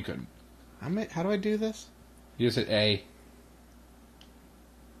have sworn you couldn't. How do I do this? You just hit A.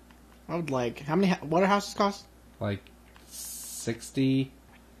 I would like... How many... What do houses cost? Like 60.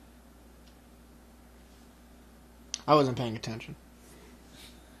 I wasn't paying attention.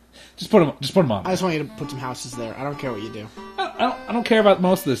 Just put them on. I just want you to put some houses there. I don't care what you do. I don't care about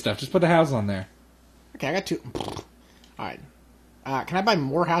most of this stuff. Just put the house on there. Okay, I got 2. All right. Can I buy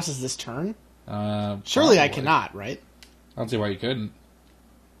more houses this turn? Surely Probably. I cannot, right? I don't see why you couldn't.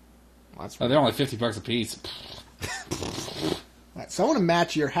 Well, that's They're only $50 a piece. All right, so I want to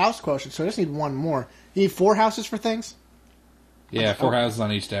match your house quotient, so I just need one more. You need 4 houses for things? Yeah, 4 houses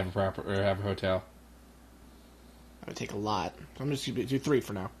on each to have have a hotel. That would take a lot. So I'm just going to do 3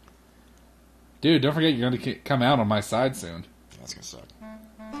 for now. Dude, don't forget you're going to come out on my side soon. That's going to suck.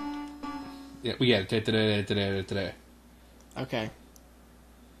 Yeah, we get it today. Okay.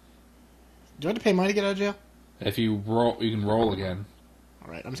 Do I have to pay money to get out of jail? If you roll, you can roll again.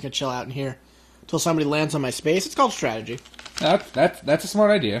 Alright, I'm just going to chill out in here until somebody lands on my space. It's called strategy. That's a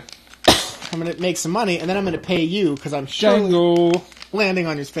smart idea. I'm going to make some money, and then I'm going to pay you because I'm surely landing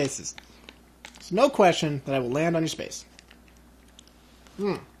on your spaces. There's no question that I will land on your space.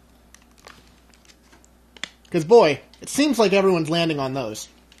 Because, boy, it seems like everyone's landing on those.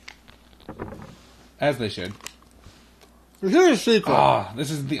 As they should. Here's a secret. Ah,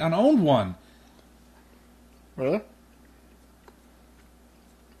 this is the unowned one. Really?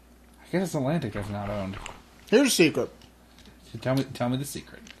 I guess it's Atlantic that's not owned. Here's a secret. So tell me the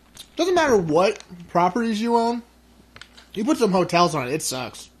secret. Doesn't matter what properties you own. You put some hotels on it, it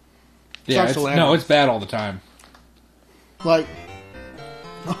sucks. Yeah, Sucks to land on. it's bad all the time. Like,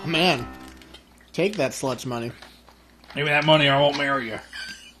 oh man, take that slut's money. Give me that money or I won't marry you.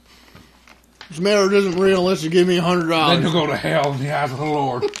 This marriage isn't real unless you give me $100. Then you'll go to hell in the eyes of the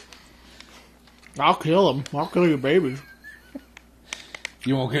Lord. I'll kill him. I'll kill your babies.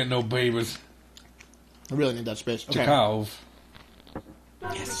 You won't get no babies. I really need that space. Okay. Chakov.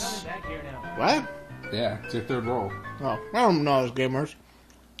 Yes. What? Yeah, it's your third roll. Oh, I don't know those gamers.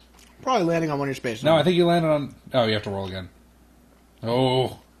 Probably landing on one of your spaces. No, I think you landed on... Oh, you have to roll again.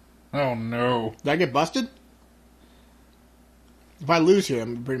 Oh. Oh, no. Did I get busted? If I lose here,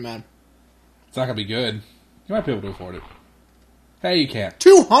 I'm pretty mad. It's not going to be good. You might be able to afford it. Hey, you can't.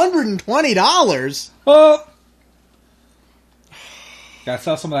 $220? Oh! Gotta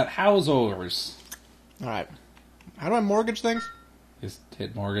sell some of that houseovers. Alright. How do I mortgage things? Just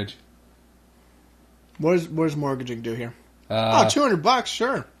hit mortgage. What does mortgaging do here? $200,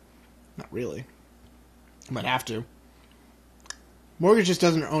 sure. Not really. I might have to. Mortgage just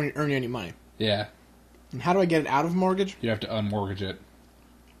doesn't earn you any money. Yeah. And how do I get it out of mortgage? You have to unmortgage it.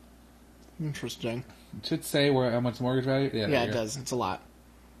 Interesting. It should say how much mortgage value. Yeah, it does. It's a lot.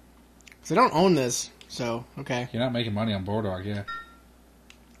 Because I don't own this, so, okay. You're not making money on Boardwalk, yeah.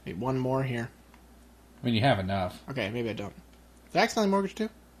 Wait, one more here. I mean, you have enough. Okay, maybe I don't. Did I accidentally mortgage too?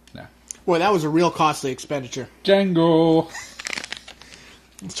 No. Boy, that was a real costly expenditure. Django!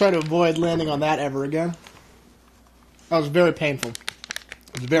 Let's try to avoid landing on that ever again. That was very painful.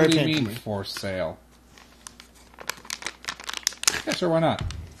 It was very what do you painful mean for sale? Yeah, sure, why not?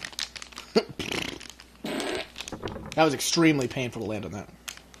 That was extremely painful to land on that.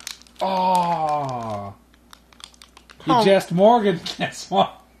 Oh! You just mortgaged. Guess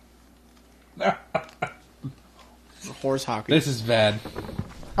what? It's a horse hockey. This is bad.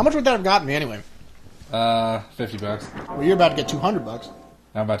 How much would that have gotten me anyway? $50. Well, you're about to get $200.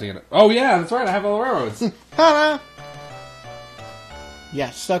 I'm about to get it. Oh, yeah, that's right. I have all the railroads. Yeah,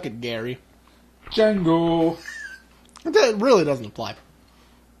 suck it, Gary. Django! It really doesn't apply.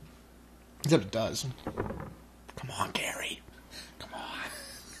 Except it does. Come on, Gary. Come on.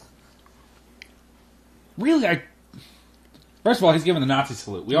 Really, First of all, he's giving the Nazi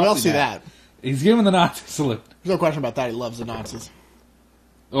salute. We all see that. He's giving the Nazi salute. There's no question about that. He loves the Nazis.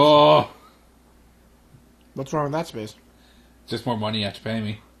 Oh. What's wrong with that space? Just more money you have to pay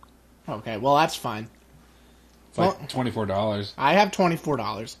me. Okay, well, that's fine. It's like $24. I have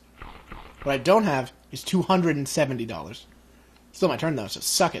 $24. What I don't have is $270. Still my turn, though, so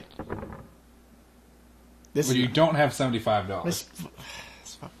suck it. But you don't have $75.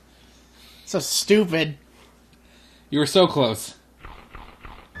 So stupid. You were so close.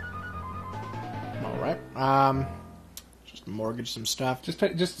 Alright. Just mortgage some stuff.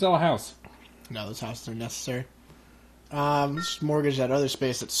 Just sell a house. No, those houses are necessary. Let's mortgage that other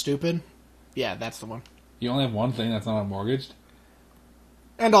space that's stupid. Yeah, that's the one. You only have one thing that's not unmortgaged?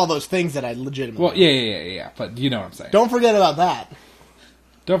 And all those things that I legitimately... Well, yeah. But you know what I'm saying. Don't forget about that.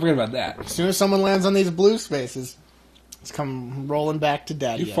 Don't forget about that. As soon as someone lands on these blue spaces, it's come rolling back to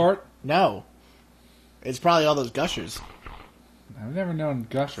daddy. You fart? No. It's probably all those gushers. I've never known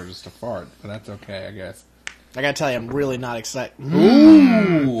gushers to fart, but that's okay, I guess. I gotta tell you, I'm really not excited.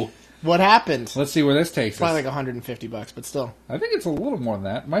 Ooh! What happened? Let's see where this takes us. Probably like $150, but still. I think it's a little more than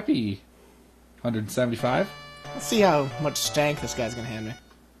that. It might be $175. Let's see how much stank this guy's gonna hand me.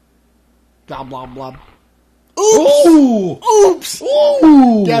 Blah, blah, blah. Oops! Ooh! Oops!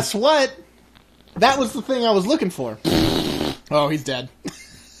 Ooh! Guess what? That was the thing I was looking for. Oh, he's dead.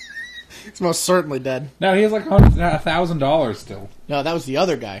 He's most certainly dead. No, he has like $1,000 still. No, that was the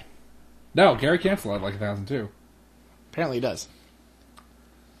other guy. No, Gary Cancel had like $1,000 too. Apparently he does.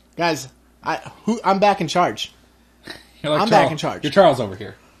 Guys, I'm back in charge. You're like I'm back in charge. You're Charles over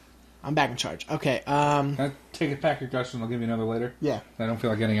here. I'm back in charge. Okay, Can I take it back your question and I'll give you another later? Yeah. I don't feel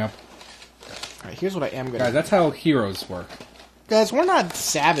like getting up. Alright, here's what I am going to do. Guys, that's how heroes work. Guys, we're not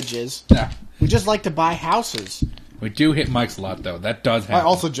savages. No. We just like to buy houses. We do hit Mike's a lot, though. That does happen. I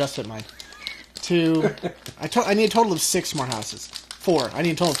also just hit mine. I need a total of 6 more houses. 4. I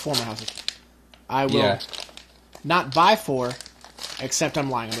need a total of 4 more houses. I will not buy 4, except I'm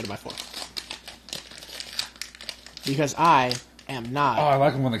lying. I'm going to buy 4. Because I am not. Oh, I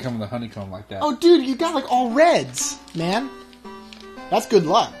like them when they come in the honeycomb like that. Oh, dude, you got like all reds, man. That's good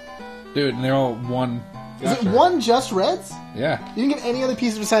luck. Dude, and they're all one. Is it one just reds? Yeah. You didn't get any other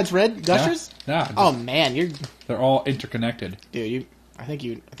pieces besides red gushers? No. Oh man, they're all interconnected. Dude, I think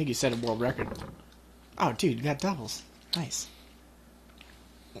you set a world record. Oh, dude, you got doubles. Nice.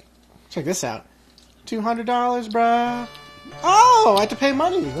 Check this out. $200, bruh. Oh, I have to pay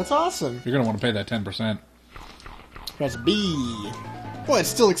money. That's awesome. You're gonna want to pay that 10%. Press B. Boy, it's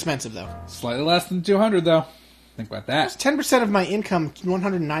still expensive though. Slightly less than 200, though. Think about that. It's 10% of my income,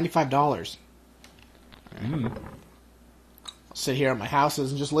 $195. I'll sit here at my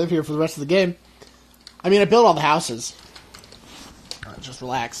houses and just live here for the rest of the game. I mean, I built all the houses. Just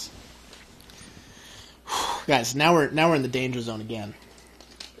relax. Guys, now we're in the danger zone again.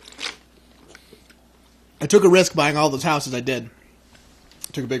 I took a risk buying all those houses I did.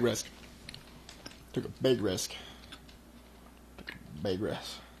 I took a big risk. What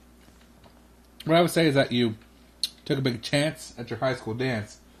I would say is that you took a big chance at your high school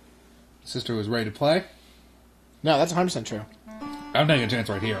dance. Sister was ready to play. No, that's 100% true. I'm taking a chance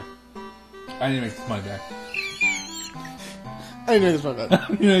right here. I need to make this money back. I didn't know this one bad. I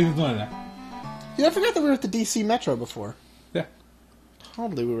need to make this money back. Yeah, I forgot that we were at the DC Metro before. Yeah.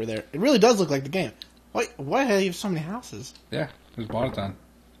 Totally we were there. It really does look like the game. Why do you have so many houses? Yeah, just bought a ton.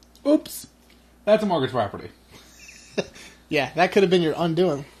 Oops. That's a mortgage property. Yeah, that could have been your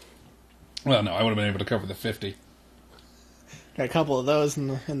undoing. Well, no, I would have been able to cover the 50. Got a couple of those in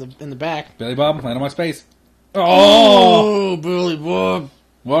the back. Billy Bob, land on my space. Oh, Billy Bob.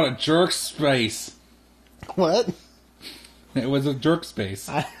 What a jerk space. What? It was a jerk space.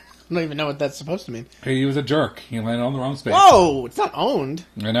 I don't even know what that's supposed to mean. He was a jerk. He landed on the wrong space. Whoa! It's not owned.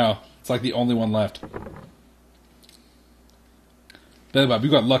 I know. It's like the only one left. Billy Bob, you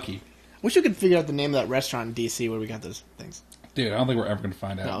got lucky. Wish we could figure out the name of that restaurant in D.C. where we got those things. Dude, I don't think we're ever going to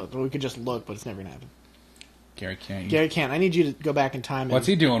find out. No, we could just look, but it's never going to happen. Gary Kent. Gary Kent, I need you to go back in time. What's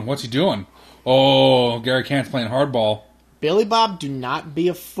he doing? What's he doing? Oh, Gary Kent's playing hardball. Billy Bob, do not be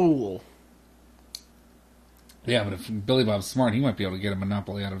a fool. Yeah, but if Billy Bob's smart, he might be able to get a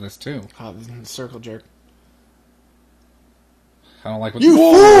monopoly out of this, too. Oh, the circle jerk. I don't like what... You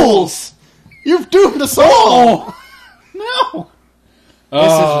fools! You've doomed us all! No!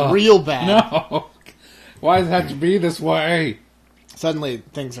 This is real bad. No! Why does it have to be this way? Suddenly,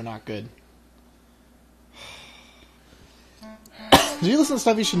 things are not good. Did you listen to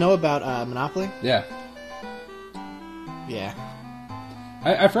stuff you should know about Monopoly? Yeah. Yeah.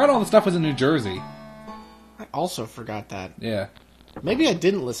 I forgot all the stuff was in New Jersey. I also forgot that. Yeah. Maybe I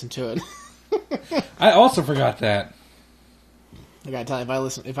didn't listen to it. I also forgot that. I gotta tell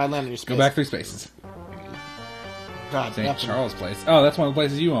you, if I land on your space... Go back 3 spaces. God, St. nothing. Charles Place. Oh, that's one of the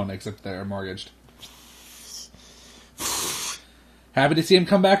places you own, except they're mortgaged. Happy to see him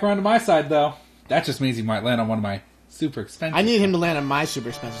come back around to my side, though. That just means he might land on one of my super expensive... I need him to land on my super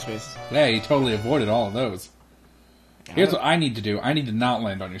expensive spaces. Yeah, he totally avoided all of those. Here's what I need to do. I need to not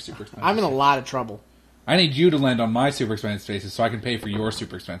land on your super expensive I'm in a lot of trouble. I need you to land on my super expensive spaces so I can pay for your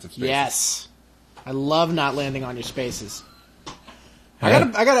super expensive spaces. Yes. I love not landing on your spaces. I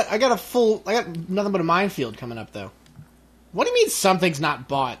got nothing but a minefield coming up, though. What do you mean something's not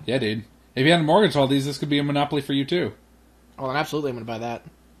bought? Yeah, dude. If you had a mortgage all these, this could be a monopoly for you, too. Oh, then absolutely I'm going to buy that.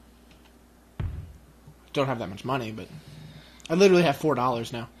 Don't have that much money, but... I literally have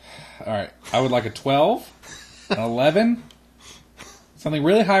 $4 now. Alright. I would like a 12, an 11, something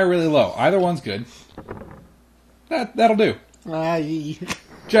really high or really low. Either one's good. That'll do.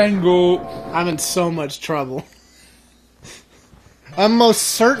 Django. I'm in so much trouble. I'm most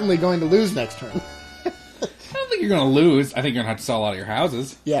certainly going to lose next turn. I don't think you're going to lose. I think you're going to have to sell a lot of your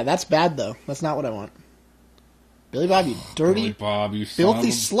houses. Yeah, that's bad, though. That's not what I want. Billy Bob, you dirty, Billy Bob, you filthy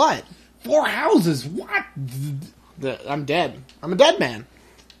slut. 4 houses? What? I'm dead. I'm a dead man.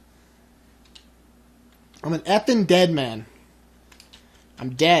 I'm an effing dead man.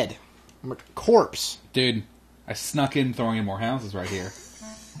 I'm dead. I'm a corpse. Dude, I snuck in throwing in more houses right here.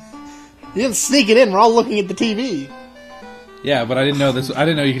 You didn't sneak it in. We're all looking at the TV. Yeah, but I didn't know this. I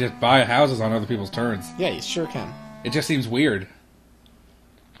didn't know you could just buy houses on other people's turns. Yeah, you sure can. It just seems weird.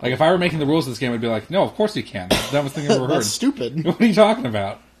 Like, if I were making the rules of this game, I'd be like, no, of course you can. That's the dumbest thing I've ever heard. That's stupid. What are you talking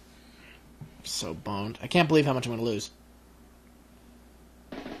about? I'm so boned. I can't believe how much I'm going to lose.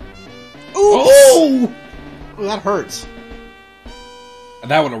 Oops! Oh! Ooh, that hurts.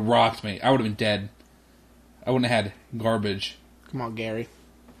 That would have rocked me. I would have been dead. I wouldn't have had garbage. Come on, Gary.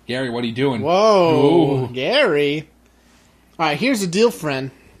 Gary, what are you doing? Whoa, Ooh. Gary. Alright, here's the deal,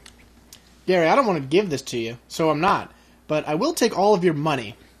 friend. Gary, I don't want to give this to you, so I'm not. But I will take all of your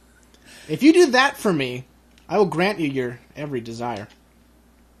money. If you do that for me, I will grant you your every desire.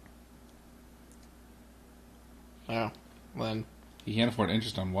 Oh, well then. He can't afford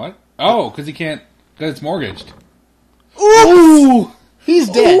interest on what? Oh, because he can't... Because it's mortgaged. Ooh! He's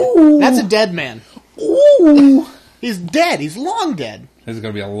dead. Ooh. That's a dead man. Ooh! He's dead. He's long dead. This is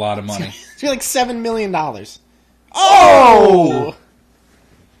going to be a lot of money. It's like $7 million. Oh!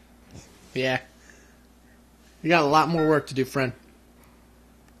 Yeah. You got a lot more work to do, friend.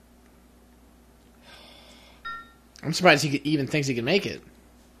 I'm surprised he even thinks he can make it.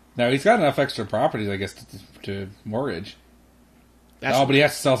 Now, he's got enough extra properties, I guess, to mortgage. That's, but he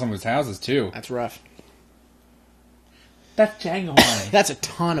has to sell some of his houses, too. That's rough. That's Django money. That's a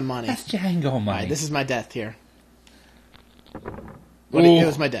ton of money. That's Django money. Right, this is my death here. It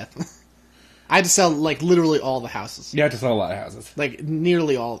was my death. I had to sell, like, literally all the houses. You have to sell a lot of houses. Like,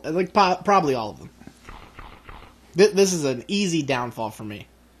 nearly all. Like, probably all of them. This is an easy downfall for me.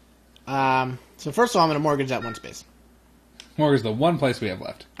 So first of all, I'm going to mortgage that one space. Mortgage the one place we have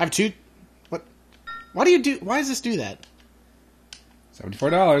left. I have 2... What? Why do you do... Why does this do that?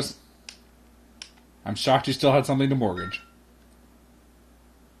 $74. I'm shocked you still had something to mortgage.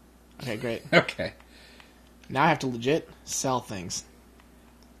 Okay, great. Okay. Now I have to legit sell things.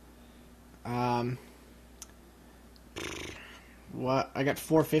 What? I got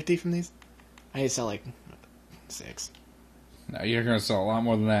 $450 from these? I need to sell like 6. No, you're going to sell a lot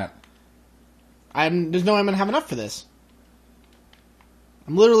more than that. There's no way I'm going to have enough for this.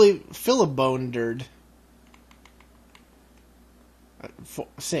 I'm literally filibondered.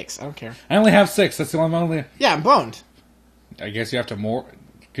 6. I don't care. I only have 6. That's the only. Yeah, I'm boned. I guess you have to more.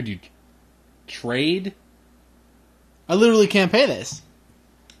 Could you trade? I literally can't pay this.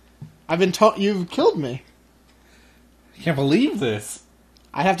 I've been told you've killed me. I can't believe this.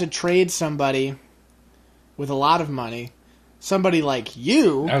 I have to trade somebody with a lot of money. Somebody like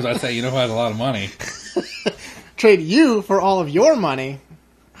you. I was about to say, you know who has a lot of money. Trade you for all of your money.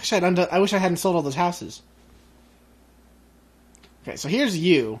 I wish I hadn't sold all those houses. Okay, so here's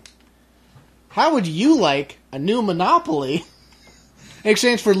you. How would you like a new Monopoly in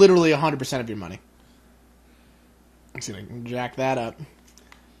exchange for literally 100% of your money? Let's see if I can jack that up.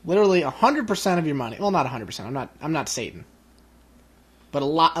 Literally 100% of your money. Well, not 100%. I'm not Satan. But a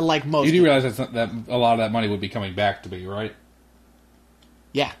lot, like most. You do realize that a lot of that money would be coming back to me, right?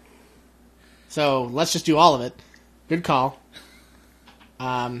 Yeah. So let's just do all of it. Good call.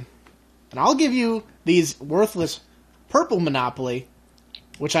 And I'll give you these worthless purple Monopoly,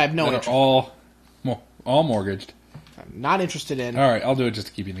 which I have no interest. All mortgaged. I'm not interested in. All right, I'll do it just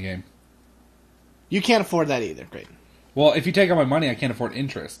to keep you in the game. You can't afford that either. Great. Well, if you take out my money, I can't afford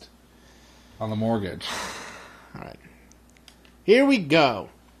interest on the mortgage. All right. Here we go.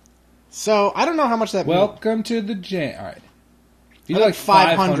 So I don't know how much that. Welcome to the jam. All right. You like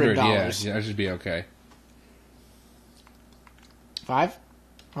 $500. Yeah, I should be okay.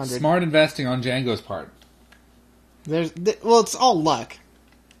 500. Smart investing on Django's part. Well, it's all luck.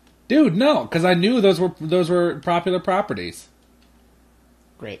 Dude, no, because I knew those were popular properties.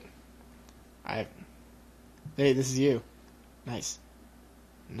 Great. Hey, this is you. Nice.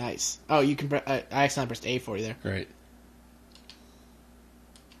 Oh, you can. I accidentally pressed A for you there. Great.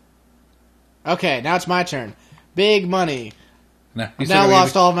 Okay, now it's my turn. Big money. Now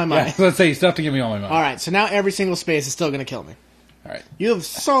lost all of my money. Yeah, let's say you still have to give me all my money. All right, so now every single space is still going to kill me. All right. You have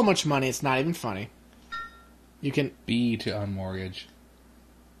so much money, it's not even funny. You can... B to unmortgage.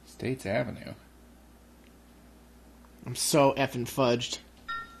 States Avenue. I'm so effing fudged.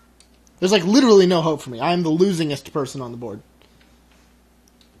 There's like literally no hope for me. I am the losingest person on the board.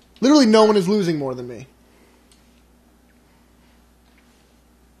 Literally no one is losing more than me.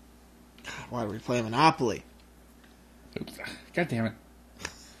 Why do we play Monopoly? Oops. God damn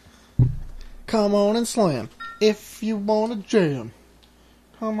it. Come on and slam. If you want to jam.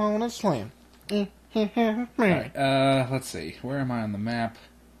 Come on and slam. Alright, let's see. Where am I on the map?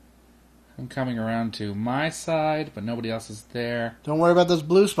 I'm coming around to my side, but nobody else is there. Don't worry about those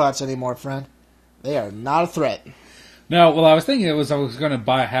blue spots anymore, friend. They are not a threat. No, well, I was thinking I was going to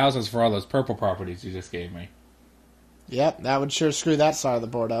buy houses for all those purple properties you just gave me. Yep, that would sure screw that side of the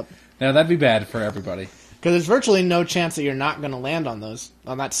board up. Now, that'd be bad for everybody. Because there's virtually no chance that you're not going to land on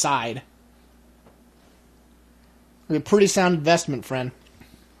that side. It's a pretty sound investment, friend.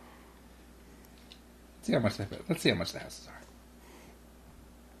 Let's see how much the houses are.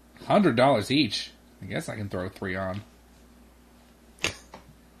 $100 each. I guess I can throw 3 on.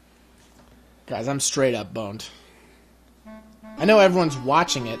 Guys, I'm straight up boned. I know everyone's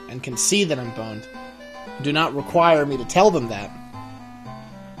watching it and can see that I'm boned. Do not require me to tell them that.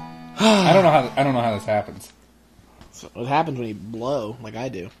 I don't know how this happens. So what happens when you blow like I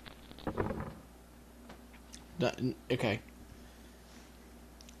do? Okay.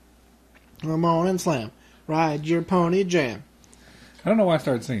 Come on and slam. Ride your pony jam. I don't know why I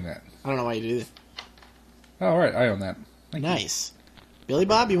started singing that. I don't know why you do that. Oh, right. I own that. Thank nice. You. Billy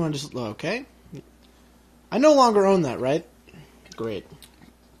Bob, you want to just... Okay. I no longer own that, right? Great.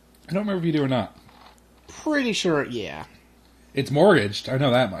 I don't remember if you do or not. Pretty sure, yeah. It's mortgaged. I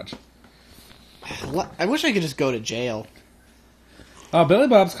know that much. I wish I could just go to jail. Billy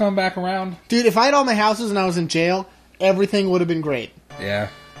Bob's coming back around. Dude, if I had all my houses and I was in jail, everything would have been great. Yeah.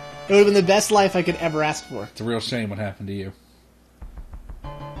 It would have been the best life I could ever ask for. It's a real shame what happened to you.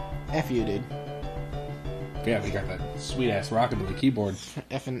 F you, dude. Yeah, we got that sweet-ass rocket to the keyboard.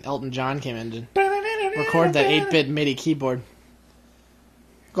 Effing Elton John came in to record that 8-bit MIDI keyboard.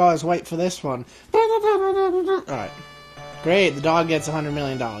 Guys, wait for this one. Alright. Great, the dog gets $100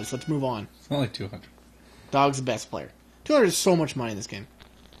 million. Let's move on. It's only 200. Dog's the best player. 200 is so much money in this game.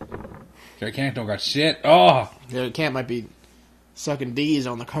 Gary Camp don't got shit. Oh! Gary Camp might be sucking D's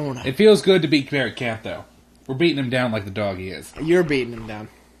on the corner. It feels good to beat Gary Camp, though. We're beating him down like the dog he is. You're beating him down.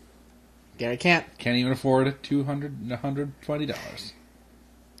 Gary Camp. Can't even afford $120.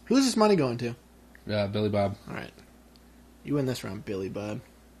 Who's this money going to? Billy Bob. Alright. You win this round, Billy Bob.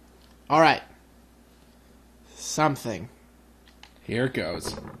 Alright. Something. Here it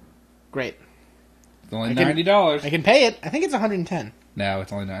goes. Great. It's only $90. I can pay it. I think it's 110. No,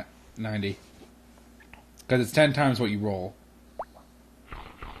 it's only 90. Because it's 10 times what you roll.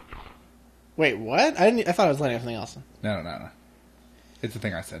 Wait, what? I thought I was letting everything else. No. It's the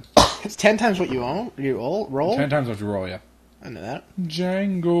thing I said. It's 10 times what you own. Roll. 10 times what you roll, yeah. I know that.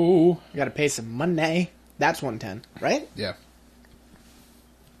 Django. You got to pay some money. That's 110, right? Yeah.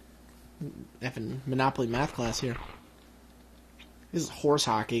 Effing Monopoly math class here. This is horse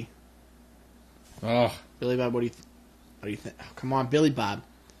hockey. Oh. Billy Bob, what do you think? Oh, come on, Billy Bob.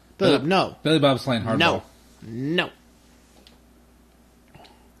 Billy Bob, no. Billy Bob's playing hardball. No.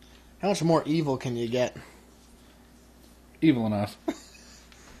 How much more evil can you get? Evil enough. Don't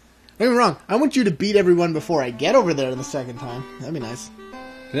get me wrong. I want you to beat everyone before I get over there the second time. That'd be nice.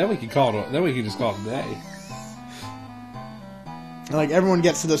 Then we could call it. Then we could just call it a day. Like everyone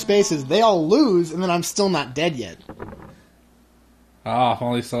gets to those spaces, they all lose, and then I'm still not dead yet. Ah, if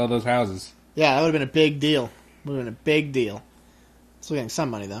only saw those houses. Yeah, that would have been a big deal. Would have been a big deal. Still getting some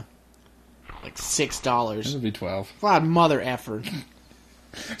money though. Like $6. This would be 12. God, mother effer.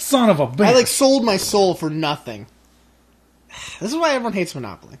 Son of a bitch. I sold my soul for nothing. This is why everyone hates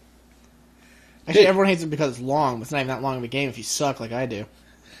Monopoly. Actually, everyone hates it because it's long, but it's not even that long of a game if you suck like I do.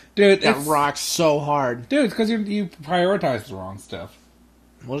 Dude, that rocks so hard. Dude, it's because you prioritize the wrong stuff.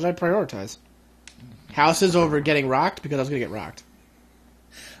 What did I prioritize? Houses over getting rocked because I was going to get rocked.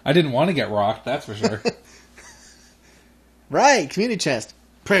 I didn't want to get rocked, that's for sure. Right, community chest.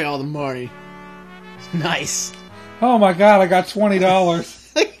 Pray all the money. Nice. Oh my god, I got $20.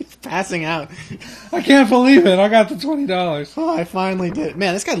 He's passing out. I can't believe it. I got the $20. Oh, I finally did it.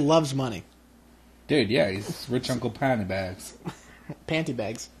 Man, this guy loves money. Dude, yeah, he's rich Uncle Panty Bags. Panty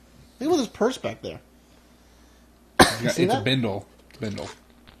bags. Look at his purse back there. It's a bindle. Billy Bob,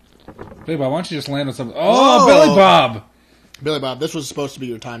 why don't you just land on something? Oh, Billy Bob! Billy Bob, this was supposed to be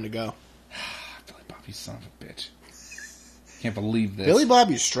your time to go. Billy Bob, you son of a bitch. Can't believe this. Billy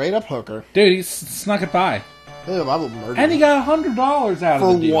Bob, you straight up hooker. Dude, he snuck it by. Billy Bob will murder And he got $100 out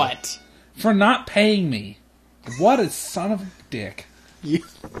of the deal. For what? For not paying me. What a son of a dick.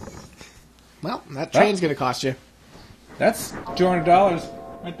 Well, that train's going to cost you. That's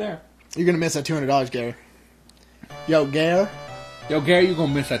 $200 right there. You're going to miss that $200, Gary. Yo, Gary, you're going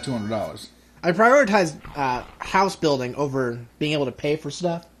to miss that $200. I prioritized house building over being able to pay for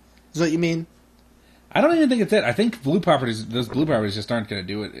stuff. Is that what you mean? I don't even think it's it. I think those blue properties just aren't going to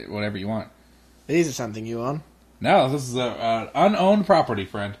do it whatever you want. These are something you own. No, this is an unowned property,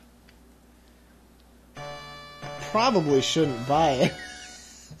 friend. Probably shouldn't buy it.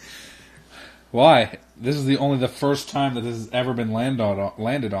 Why? This is only the first time that this has ever been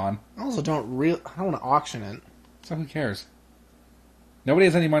landed on. I also don't want to auction it. So who cares? Nobody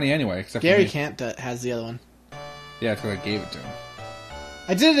has any money anyway, except Gary for me. Kent has the other one. Yeah, it's because I gave it to him.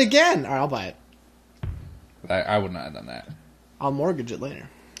 I did it again! Alright, I'll buy it. I would not have done that. I'll mortgage it later.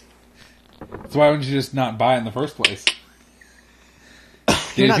 So why wouldn't you just not buy it in the first place?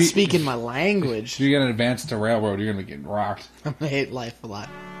 You're not speaking my language. If you get an advance to railroad, you're going to be getting rocked. I'm going to hate life a lot.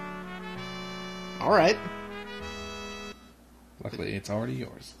 Alright. Luckily, it's already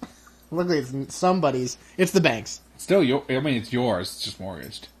yours. Luckily, it's somebody's. It's the bank's. It's still yours. I mean, it's yours. It's just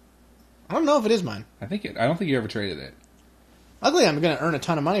mortgaged. I don't know if it is mine. I don't think you ever traded it. Luckily, I'm going to earn a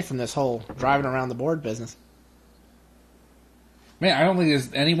ton of money from this whole driving around the board business. Man, I don't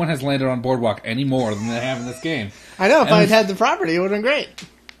think anyone has landed on Boardwalk any more than they have in this game. I know. If I had the property, it would have been great.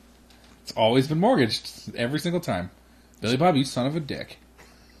 It's always been mortgaged. Every single time. Billy Bob, you son of a dick.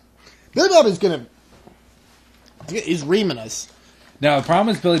 Billy Bob is going to... He's reaming us. Now, the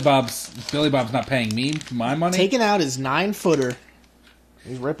problem is Billy Bob's not paying me my money. Taking out his 9-footer.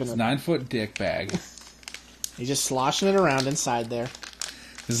 He's ripping it. 9-foot dick bag. He's just sloshing it around inside there.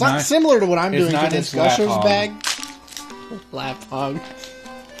 It's not similar to what I'm doing in this Gushers hog. bag. Lap hog.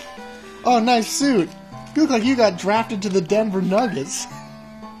 Oh, nice suit. You look like you got drafted to the Denver Nuggets.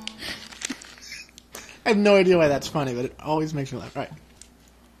 I have no idea why that's funny, but it always makes me laugh. Right.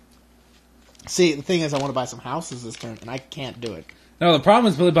 See, the thing is, I want to buy some houses this turn, and I can't do it. No, the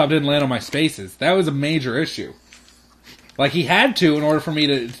problem is Billy Bob didn't land on my spaces. That was a major issue. Like, he had to in order for me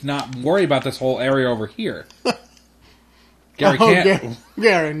to not worry about this whole area over here. Gary can't.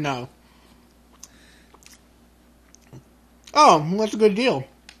 Gary, no. Oh, that's a good deal.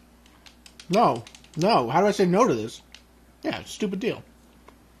 No. How do I say no to this? Yeah, it's a stupid deal.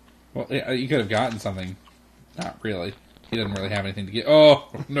 Well, yeah, you could have gotten something. Not really. He doesn't really have anything to get. Oh,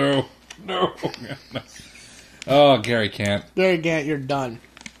 no. No. Oh, Gary can't. Gary can't, you're done.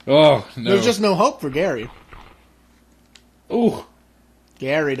 Oh, no. There's just no hope for Gary. Ooh.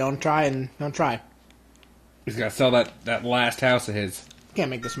 Gary, don't try. He's got to sell that last house of his. Can't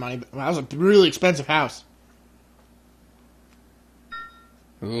make this money. That was a really expensive house.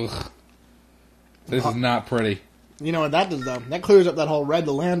 Ugh. This is not pretty. You know what that does, though? That clears up that whole red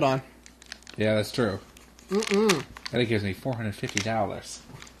to land on. Yeah, that's true. That gives me $450.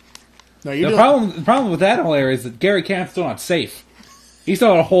 No, The problem with that whole area is that Gary Camp's still not safe. He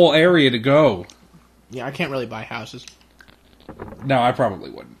still had a whole area to go. Yeah, I can't really buy houses. No, I probably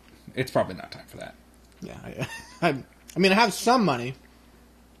wouldn't. It's probably not time for that. Yeah, I mean, I have some money.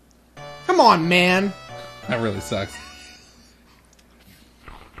 Come on, man. That really sucks.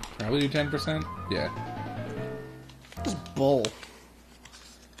 Probably do 10%? Yeah. This bull.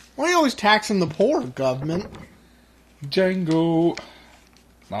 Why are you always taxing the poor, government? Django.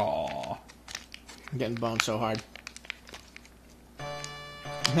 Aww. I'm getting boned so hard.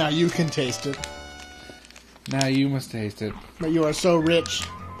 Now you can taste it. Now you must taste it. But you are so rich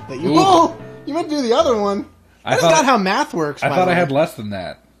that you... Oh! You meant to do the other one. That's not how math works, I thought I had less than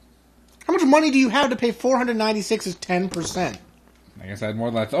that. How much money do you have to pay 496 as 10%? I guess I had more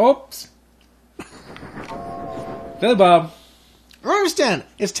than that. Oops! Billy Bob. I don't understand.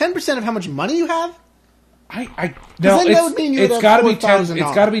 It's 10% of how much money you have? No, then that would mean you would have $4,000.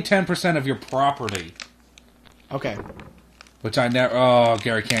 It's got to be 10% of your property. Okay. Which I never... Oh,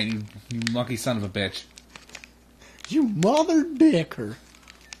 Gary Kent, you lucky son of a bitch. You mother dicker.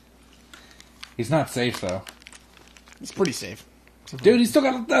 He's not safe, though. It's pretty safe. Dude, he's still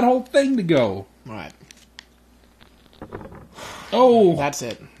got that whole thing to go. Alright. Oh! That's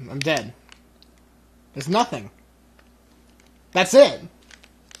it. I'm dead. There's nothing. That's it.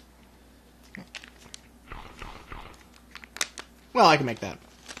 Well, I can make that.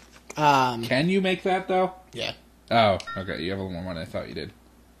 Can you make that, though? Yeah. Oh, okay. You have a little more money than I thought you did.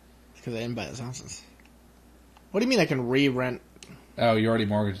 Because I didn't buy those houses. What do you mean I can re-rent? Oh, you already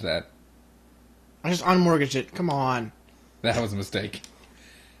mortgaged that. I just unmortgaged it. Come on. That was a mistake.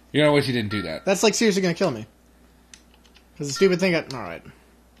 You're gonna wish you didn't do that. That's like seriously gonna kill me. Because the stupid thing got... Alright.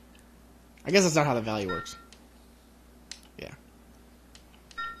 I guess that's not how the value works. Yeah.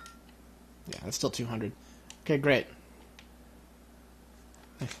 Yeah, that's still 200. Okay, great.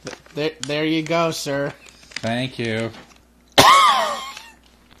 There you go, sir. Thank you.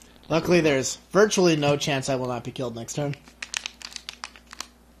 Luckily, there's virtually no chance I will not be killed next turn.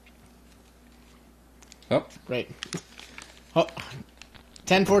 Oh. Great. Oh,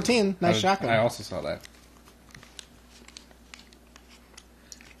 10-14. Nice shotgun. I also saw that.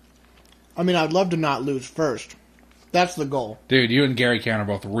 I mean, I'd love to not lose first. That's the goal. Dude, you and Gary Count are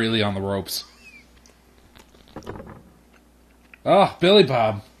both really on the ropes. Oh, Billy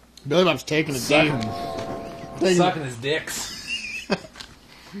Bob. Billy Bob's taking a D. Sucking his dicks.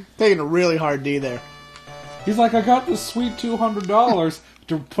 Taking a really hard D there. He's like, I got this sweet $200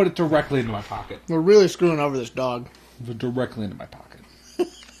 to put it directly into my pocket. We're really screwing over this dog. Directly into my pocket.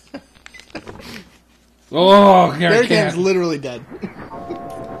 Oh, Gary Cam's literally dead.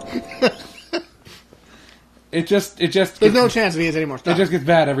 It just. There's no chance if he has any more stuff. It just gets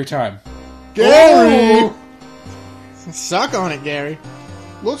bad every time. Gary! Oh! Suck on it, Gary.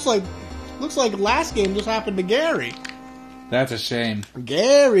 Looks like last game just happened to Gary. That's a shame.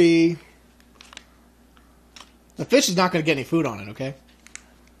 Gary! The fish is not going to get any food on it, okay?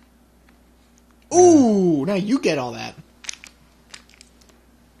 Ooh! Now you get all that.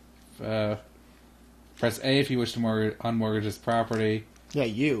 Press A if you wish to unmortgage this property. Yeah,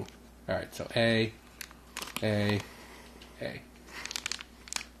 you. Alright, so A. Man,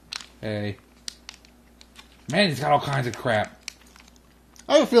 he's got all kinds of crap.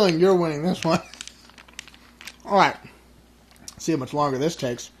 I have a feeling you're winning this one. Alright. See how much longer this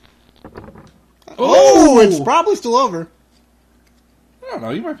takes. Oh! It's probably still over. I don't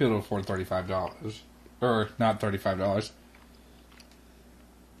know, you might be able to afford $35. Or, not $35.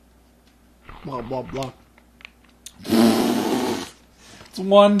 Blah, blah, blah. It's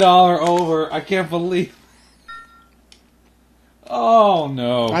 $1 over. I can't believe... Oh,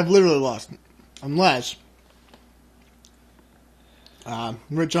 no. I've literally lost. Unless...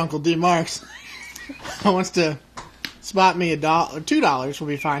 Rich Uncle D. Marks wants to spot me $1 or $2 will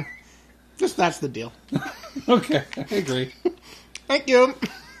be fine. Just that's the deal. Okay, I agree. Thank you.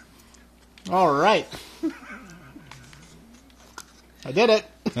 All right. I did it.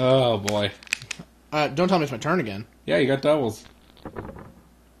 Oh, boy. Don't tell me it's my turn again. Yeah, you got doubles.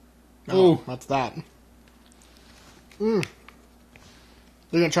 Oh, Ooh. what's that? They're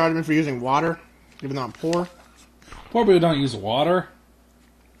going to charge me for using water, even though I'm poor. Poor people don't use water.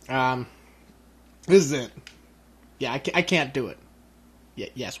 This is it. Yeah, I can't do it.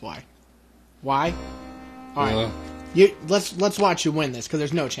 Yes, why? Why? All right. Let's watch you win this, because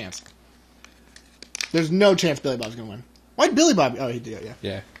there's no chance. There's no chance Billy Bob's going to win. Why'd Billy Bob... Oh, he did, yeah.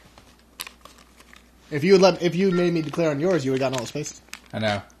 Yeah. If you made me declare on yours, you would have gotten all the spaces. I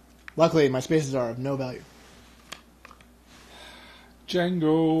know. Luckily, my spaces are of no value.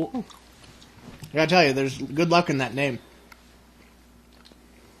 Django. I gotta tell you, there's good luck in that name.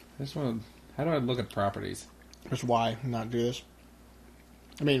 This one. How do I look at properties? Press Y, not do this.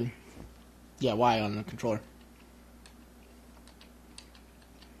 I mean, yeah, Y on the controller.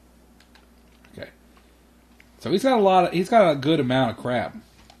 Okay. So he's got a good amount of crap.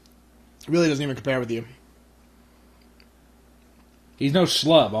 It really doesn't even compare with you. He's no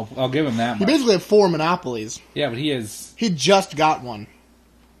schlub. I'll give him that much. He basically had 4 monopolies. Yeah, but he is. He just got one.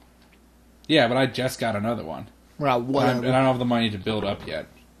 Yeah, but I just got another one. Well, whatever. And I don't have the money to build up yet.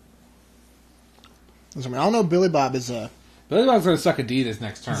 Listen, I don't know. Billy Bob is a. Billy Bob's gonna suck a D this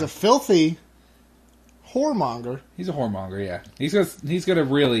next turn. He's a filthy whoremonger. He's a whoremonger. Yeah, he's gonna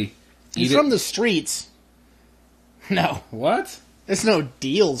really. He's from the streets. No. What? There's no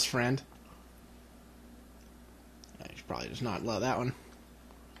deals, friend. I should probably just not allow that one.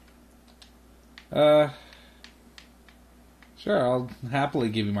 Sure, I'll happily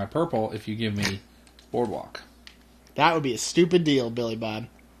give you my purple if you give me Boardwalk. That would be a stupid deal, Billy Bob.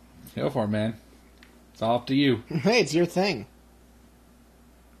 Go for it, man. It's all up to you. Hey, it's your thing.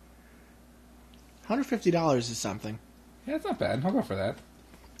 $150 is something. Yeah, it's not bad. I'll go for that.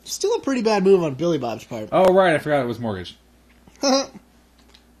 Still a pretty bad move on Billy Bob's part. Oh, right. I forgot it was mortgage.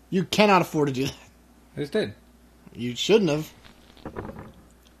 You cannot afford to do that. I just did. You shouldn't have.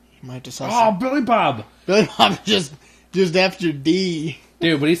 You might just have Oh, Billy Bob! Billy Bob just after D.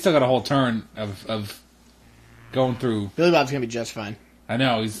 Dude, but he's still got a whole turn of going through. Billy Bob's going to be just fine. I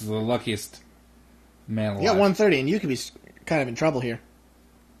know. He's the luckiest man alive. You got 130, and you could be kind of in trouble here.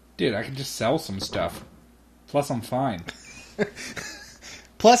 Dude, I can just sell some stuff. Plus, I'm fine.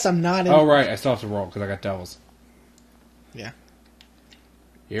 Plus, I'm not in... Oh, right. I still have to roll because I got devils. Yeah.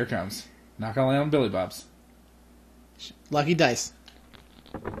 Here it comes. Not going to land on Billy Bob's. Lucky dice.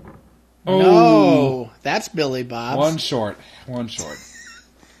 Oh. No, that's Billy Bob's. One short.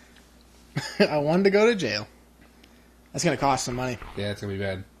 I wanted to go to jail. That's going to cost some money. Yeah, it's going to be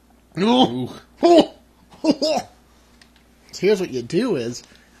bad. Ooh. So here's what you do is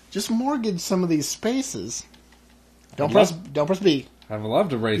just mortgage some of these spaces. Don't press B. I would love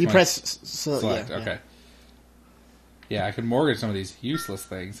to raise You my press select. Yeah, okay. Yeah, I could mortgage some of these useless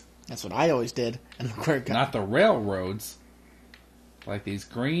things. That's what I always did. And look where it got. Not the railroads. Like these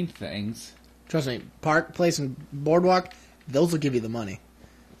green things. Trust me, Park Place and Boardwalk, those will give you the money.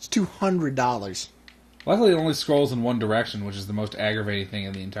 It's $200. Luckily, it only scrolls in one direction, which is the most aggravating thing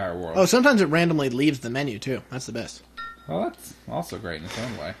in the entire world. Oh, sometimes it randomly leaves the menu, too. That's the best. Well, that's also great in its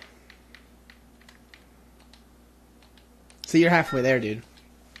own way. See, you're halfway there, dude.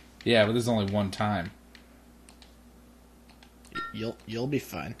 Yeah, but this is only one time. You'll be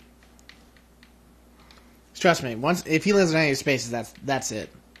fine. Trust me, if he lands in any of spaces, that's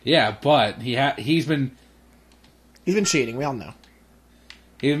it. Yeah, but he's been cheating. We all know.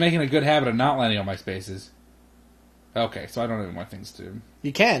 He's making a good habit of not landing on my spaces. Okay, so I don't have any more things to do.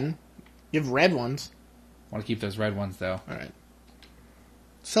 You can. You have red ones. I want to keep those red ones, though. Alright.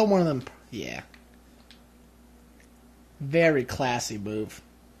 Sell one of them. Yeah. Very classy move.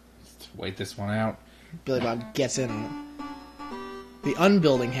 Let's wait this one out. Billy Bob gets in on it. The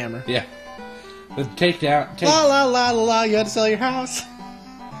unbuilding hammer. Yeah. The takedown. La la la la la, you had to sell your house.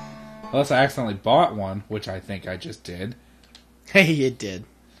 Unless I accidentally bought one, which I think I just did. Hey, you did.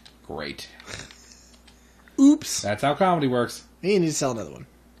 Great. Oops. That's how comedy works. You need to sell another one.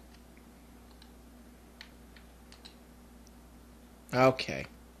 Okay.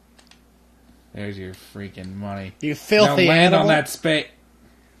 There's your freaking money. You filthy now land animal. on that space.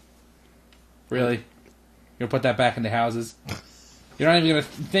 Really? You're gonna put that back into houses? You're not even gonna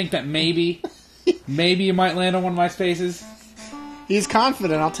think that maybe you might land on one of my spaces? He's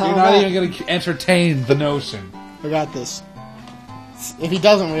confident, I'll tell him You're not that. even gonna entertain the notion. I got this. If he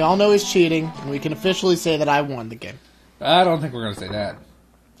doesn't, we all know he's cheating, and we can officially say that I won the game. I don't think we're gonna say that.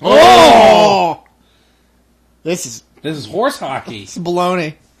 Oh! This is horse hockey. It's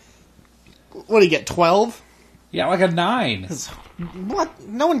baloney. What do you get, 12? Yeah, like a 9. What?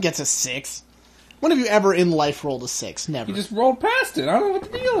 No one gets a 6. When have you ever in life rolled a 6? Never. You just rolled past it. I don't know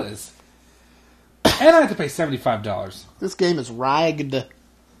what the deal is. And I have to pay $75. This game is rigged.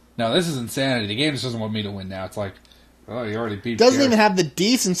 No, this is insanity. The game just doesn't want me to win now. It's like, oh, you already beat Doesn't Gary. even have the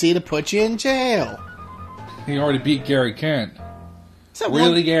decency to put you in jail. You already beat Gary Kent.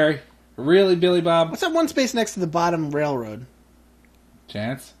 Really, Gary? Really, Billy Bob? What's that one space next to the bottom railroad?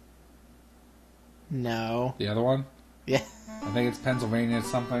 Chance? No. The other one? Yeah. I think it's Pennsylvania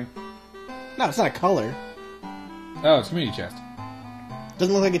something. No, it's not a color. Oh, it's community chest.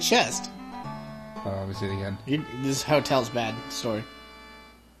 Doesn't look like a chest. Oh, let me see it again. This hotel's bad story.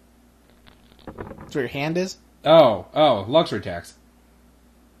 That's where your hand is? Oh, luxury tax.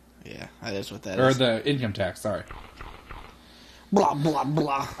 Yeah. That is what that Or is. the income tax, sorry. Blah, blah,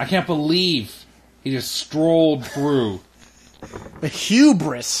 blah. I can't believe he just strolled through. The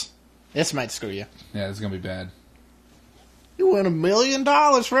hubris. This might screw you. Yeah, this is going to be bad. You win $1 million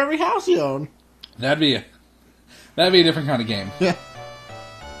for every house you own. That'd be a different kind of game. Yeah.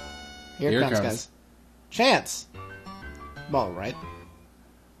 Here it comes, guys. Chance. All right.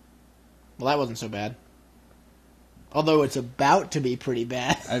 Well, that wasn't so bad. Although it's about to be pretty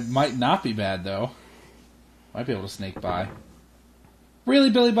bad. It might not be bad, though. Might be able to snake by. Really,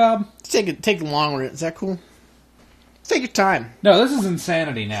 Billy Bob? Take the long route. Is that cool? Take your time. No, this is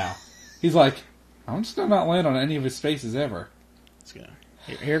insanity now. He's like, I'm just going to not land on any of his spaces ever. Let's go.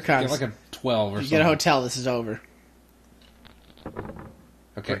 Here it comes. Get like a 12 or something. You get a hotel, this is over.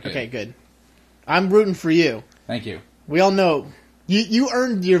 Okay, good. Okay, good. I'm rooting for you. Thank you. We all know you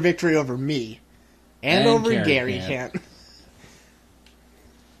earned your victory over me. And over Gary Kent.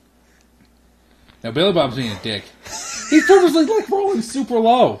 Now, Billy Bob's being a dick. He's purposely like rolling super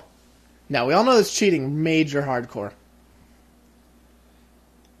low. Now, we all know it's cheating major hardcore.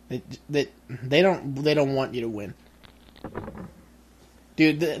 They don't want you to win.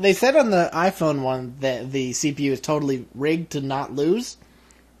 Dude, they said on the iPhone one that the CPU is totally rigged to not lose.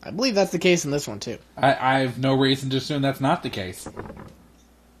 I believe that's the case in this one, too. I have no reason to assume that's not the case.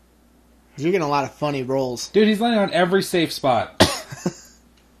 You're getting a lot of funny rolls. Dude, he's landing on every safe spot.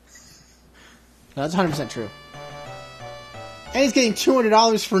 No, that's 100% true. And he's getting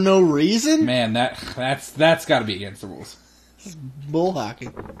 $200 for no reason? Man, that's got to be against the rules. This is bull hockey.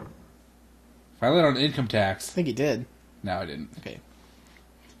 If I land on income tax... I think he did. No, I didn't. Okay.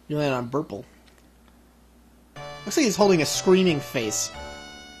 You landed on Burple. Looks like he's holding a screaming face.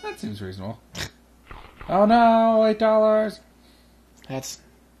 That seems reasonable. Oh no, $8. That's...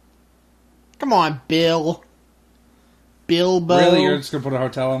 Come on, Bill. Bilbo. Really? You're just going to put a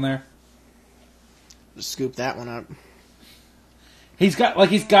hotel in there? Just scoop that one up. He's got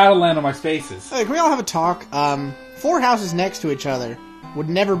to land on my spaces. Hey, can we all have a talk? 4 houses next to each other would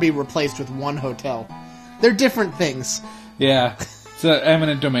never be replaced with one hotel. They're different things. Yeah. It's an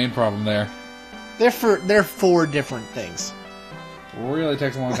eminent domain problem there. They're 4 different things. Really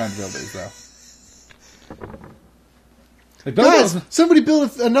takes a long time to build these, though. Like Guys, somebody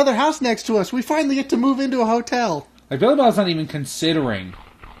built another house next to us. We finally get to move into a hotel. Like, Billy Bob's not even considering.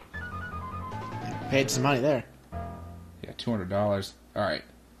 Paid some money there. Yeah, $200. Alright.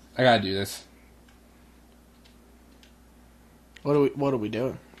 I gotta do this. What are we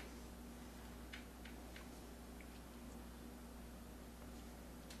doing?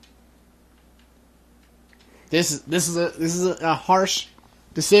 This is a harsh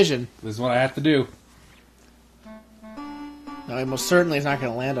decision. This is what I have to do. No, he most certainly is not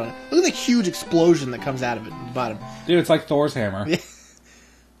going to land on it. Look at the huge explosion that comes out of it at the bottom. Dude, it's like Thor's hammer.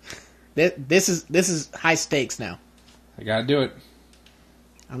 This is high stakes now. I gotta do it.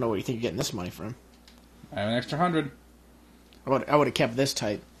 I don't know where you think you're getting this money from. I have an extra 100. I would have kept this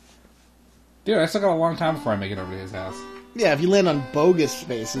tight. Dude, I still got a long time before I make it over to his house. Yeah, if you land on bogus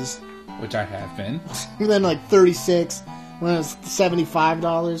spaces. Which I have been. You land like 36, when it's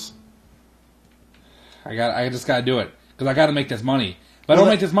 $75. I just gotta do it. Because I gotta make this money. If I don't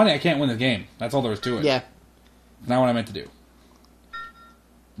make this money, I can't win the game. That's all there is to it. Yeah. It's not what I meant to do.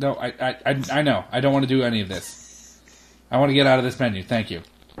 No, I know. I don't want to do any of this. I want to get out of this menu. Thank you.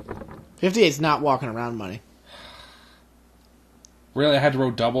 58's not walking around money. Really? I had to roll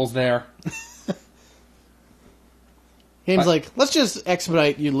doubles there? Game's like, let's just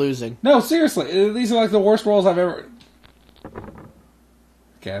expedite you losing. No, seriously. These are like the worst rolls I've ever...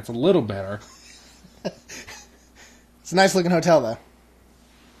 Okay, that's a little better. It's a nice looking hotel, though.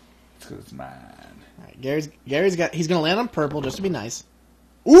 It's because it's mine. All right, Gary's got... He's going to land on purple just to be nice.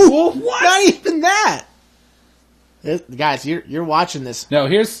 Ooh! What? Not even that! Guys, you're watching this. No,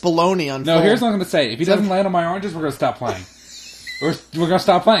 here's... baloney on. No, here's what I'm going to say. If he doesn't land on my oranges, we're going to stop playing. We're going to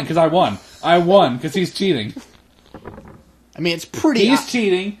stop playing because I won. I won because he's cheating. I mean, it's pretty... He's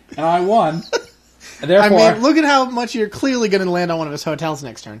cheating, and I won. And therefore... I mean, look at how much you're clearly going to land on one of his hotels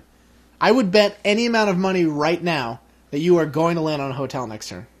next turn. I would bet any amount of money right now that you are going to land on a hotel next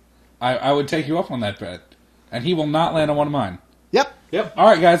turn. I would take you up on that bet. And he will not land on one of mine. Yep. All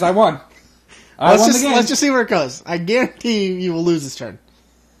right, guys, I won. I won the game. Let's just see where it goes. I guarantee you will lose this turn.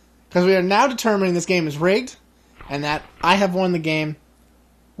 Because we are now determining this game is rigged, and that I have won the game.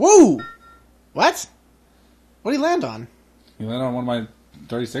 Woo! What? What did he land on? He landed on one of my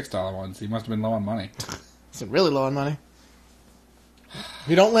 $36 ones. He must have been low on money. It's really low on money. If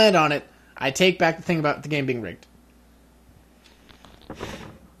you don't land on it, I take back the thing about the game being rigged.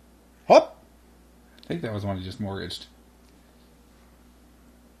 Whoop! I think that was one he just mortgaged.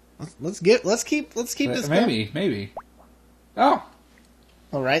 Let's keep this going. Maybe. Oh.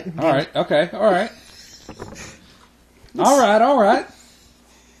 All right. Okay. All right. All right.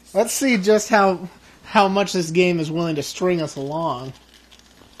 Let's see just how much this game is willing to string us along.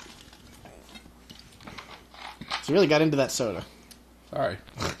 So you really got into that soda. Sorry.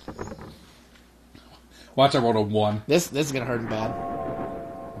 Watch, I rolled a 1. This is gonna hurt him bad.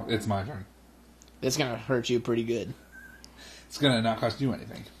 It's my turn. It's gonna hurt you pretty good. It's gonna not cost you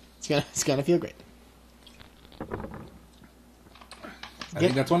anything. It's gonna feel great. I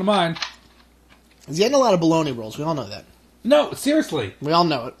think that's one of mine. He's getting a lot of baloney rolls. We all know that. No, seriously. We all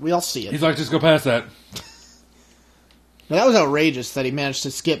know it. We all see it. He's like, just go past that. Now, that was outrageous that he managed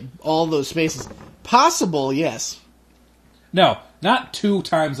to skip all those spaces. Possible, yes. No, not 2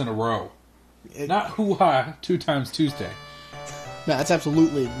 times in a row. Not hoo-ha 2 times Tuesday. No, that's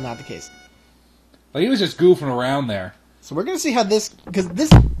absolutely not the case. Like, he was just goofing around there. So we're going to see how this... Because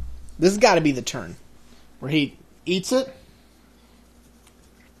this has got to be the turn. Where he eats it.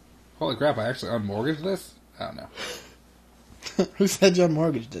 Holy crap, I actually unmortgaged this? I don't know. Who said you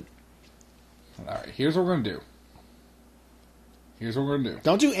unmortgaged it? Alright, here's what we're going to do.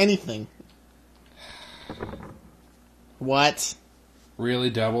 Don't do anything. What? Really,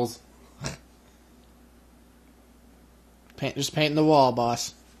 doubles? Just painting the wall,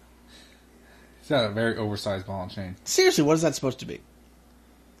 boss. He's got a very oversized ball and chain. Seriously, what is that supposed to be?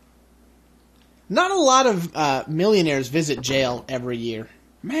 Not a lot of millionaires visit jail every year.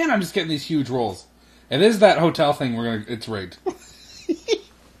 Man, I'm just getting these huge rolls. It is that hotel thing it's rigged.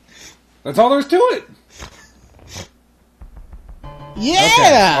 That's all there is to it. Yeah!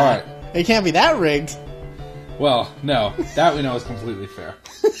 Okay, alright. It can't be that rigged. Well, no. That we know is completely fair.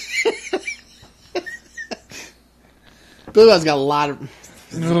 Blue Guy's got a lot of...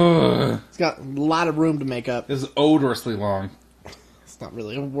 Ugh. It's got a lot of room to make up. This is odorously long. It's not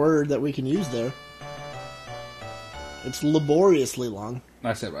really a word that we can use there. It's laboriously long.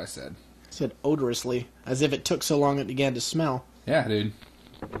 I said what I said. I said odorously, as if it took so long it began to smell. Yeah, dude.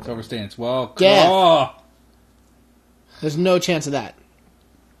 It's overstaying its welcome. Death. Oh. There's no chance of that.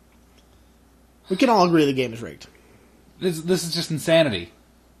 We can all agree the game is rigged. This is just insanity.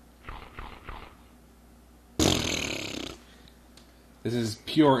 This is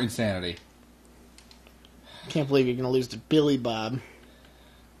pure insanity. Can't believe you're going to lose to Billy Bob.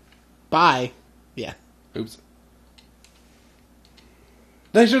 Bye. Yeah. Oops.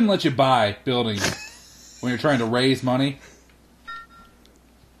 They shouldn't let you buy buildings when you're trying to raise money.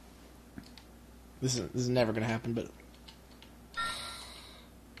 This is never going to happen, but...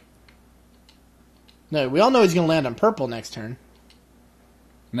 No, we all know he's going to land on purple next turn.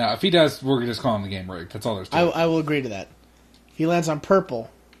 No, if he does, we're just calling the game rigged. That's all there's to it. I will agree to that. If he lands on purple...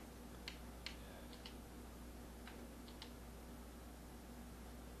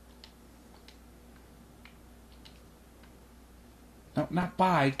 No, not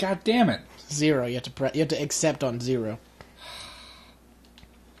buy. God damn it. 0. You have to accept on 0.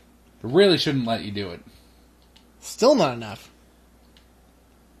 They really shouldn't let you do it. Still not enough.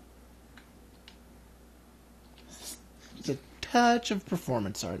 There's a touch of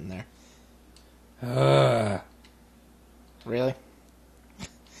performance art in there. Really?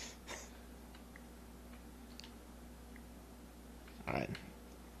 Alright.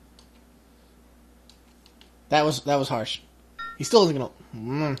 That was harsh. He still isn't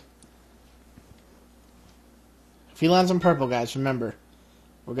gonna... If he lands on purple, guys, remember,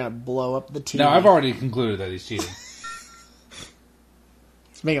 we're gonna blow up the TV. No, I've already concluded that he's cheating.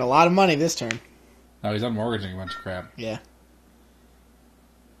 He's making a lot of money this turn. No, he's unmortgaging a bunch of crap. Yeah.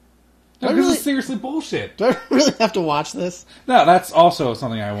 No, this is seriously bullshit. Do I really have to watch this? No, that's also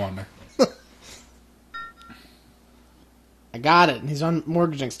something I wonder. I got it. He's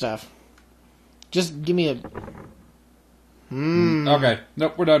unmortgaging stuff. Just give me a... Okay.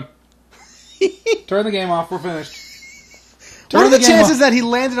 Nope, we're done. Turn the game off. We're finished. What are the chances that he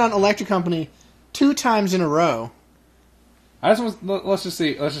landed on Electric Company 2 times in a row? Let's just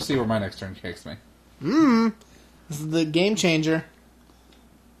see where my next turn takes me. This is the game changer.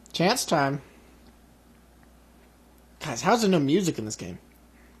 Chance time. Guys, how's there no music in this game?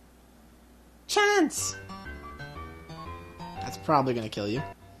 Chance! That's probably going to kill you.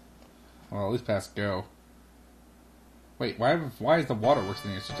 Well, at least pass go. Wait, why is the waterworks in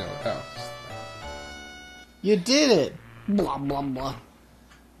the Institute? Oh. You did it! Blah, blah, blah.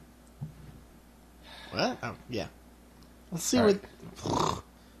 What? Oh, yeah. Let's see what...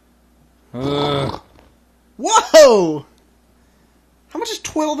 Whoa! How much does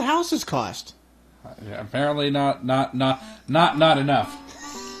 12 houses cost? Yeah, apparently not enough.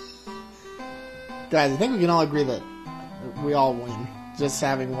 Guys, I think we can all agree that we all win. just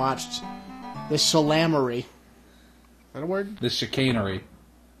having watched this shalamery. Is that a word? This chicanery.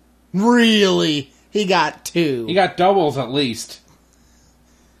 Really? He got 2. He got doubles at least.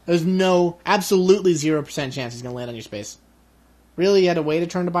 There's absolutely 0% chance he's going to land on your space. Really? You had to wait a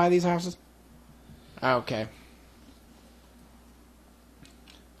turn to buy these houses? Okay.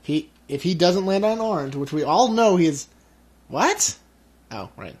 If he doesn't land on orange, which we all know he is... What? Oh,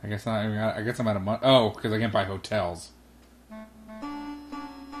 right. I guess I'm out of money. Oh, because I can't buy hotels.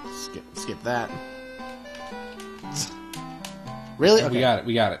 Skip that. Really? Okay.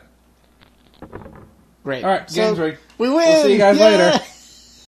 We got it. Great. All right, game's rigged. We win! We'll see you guys later.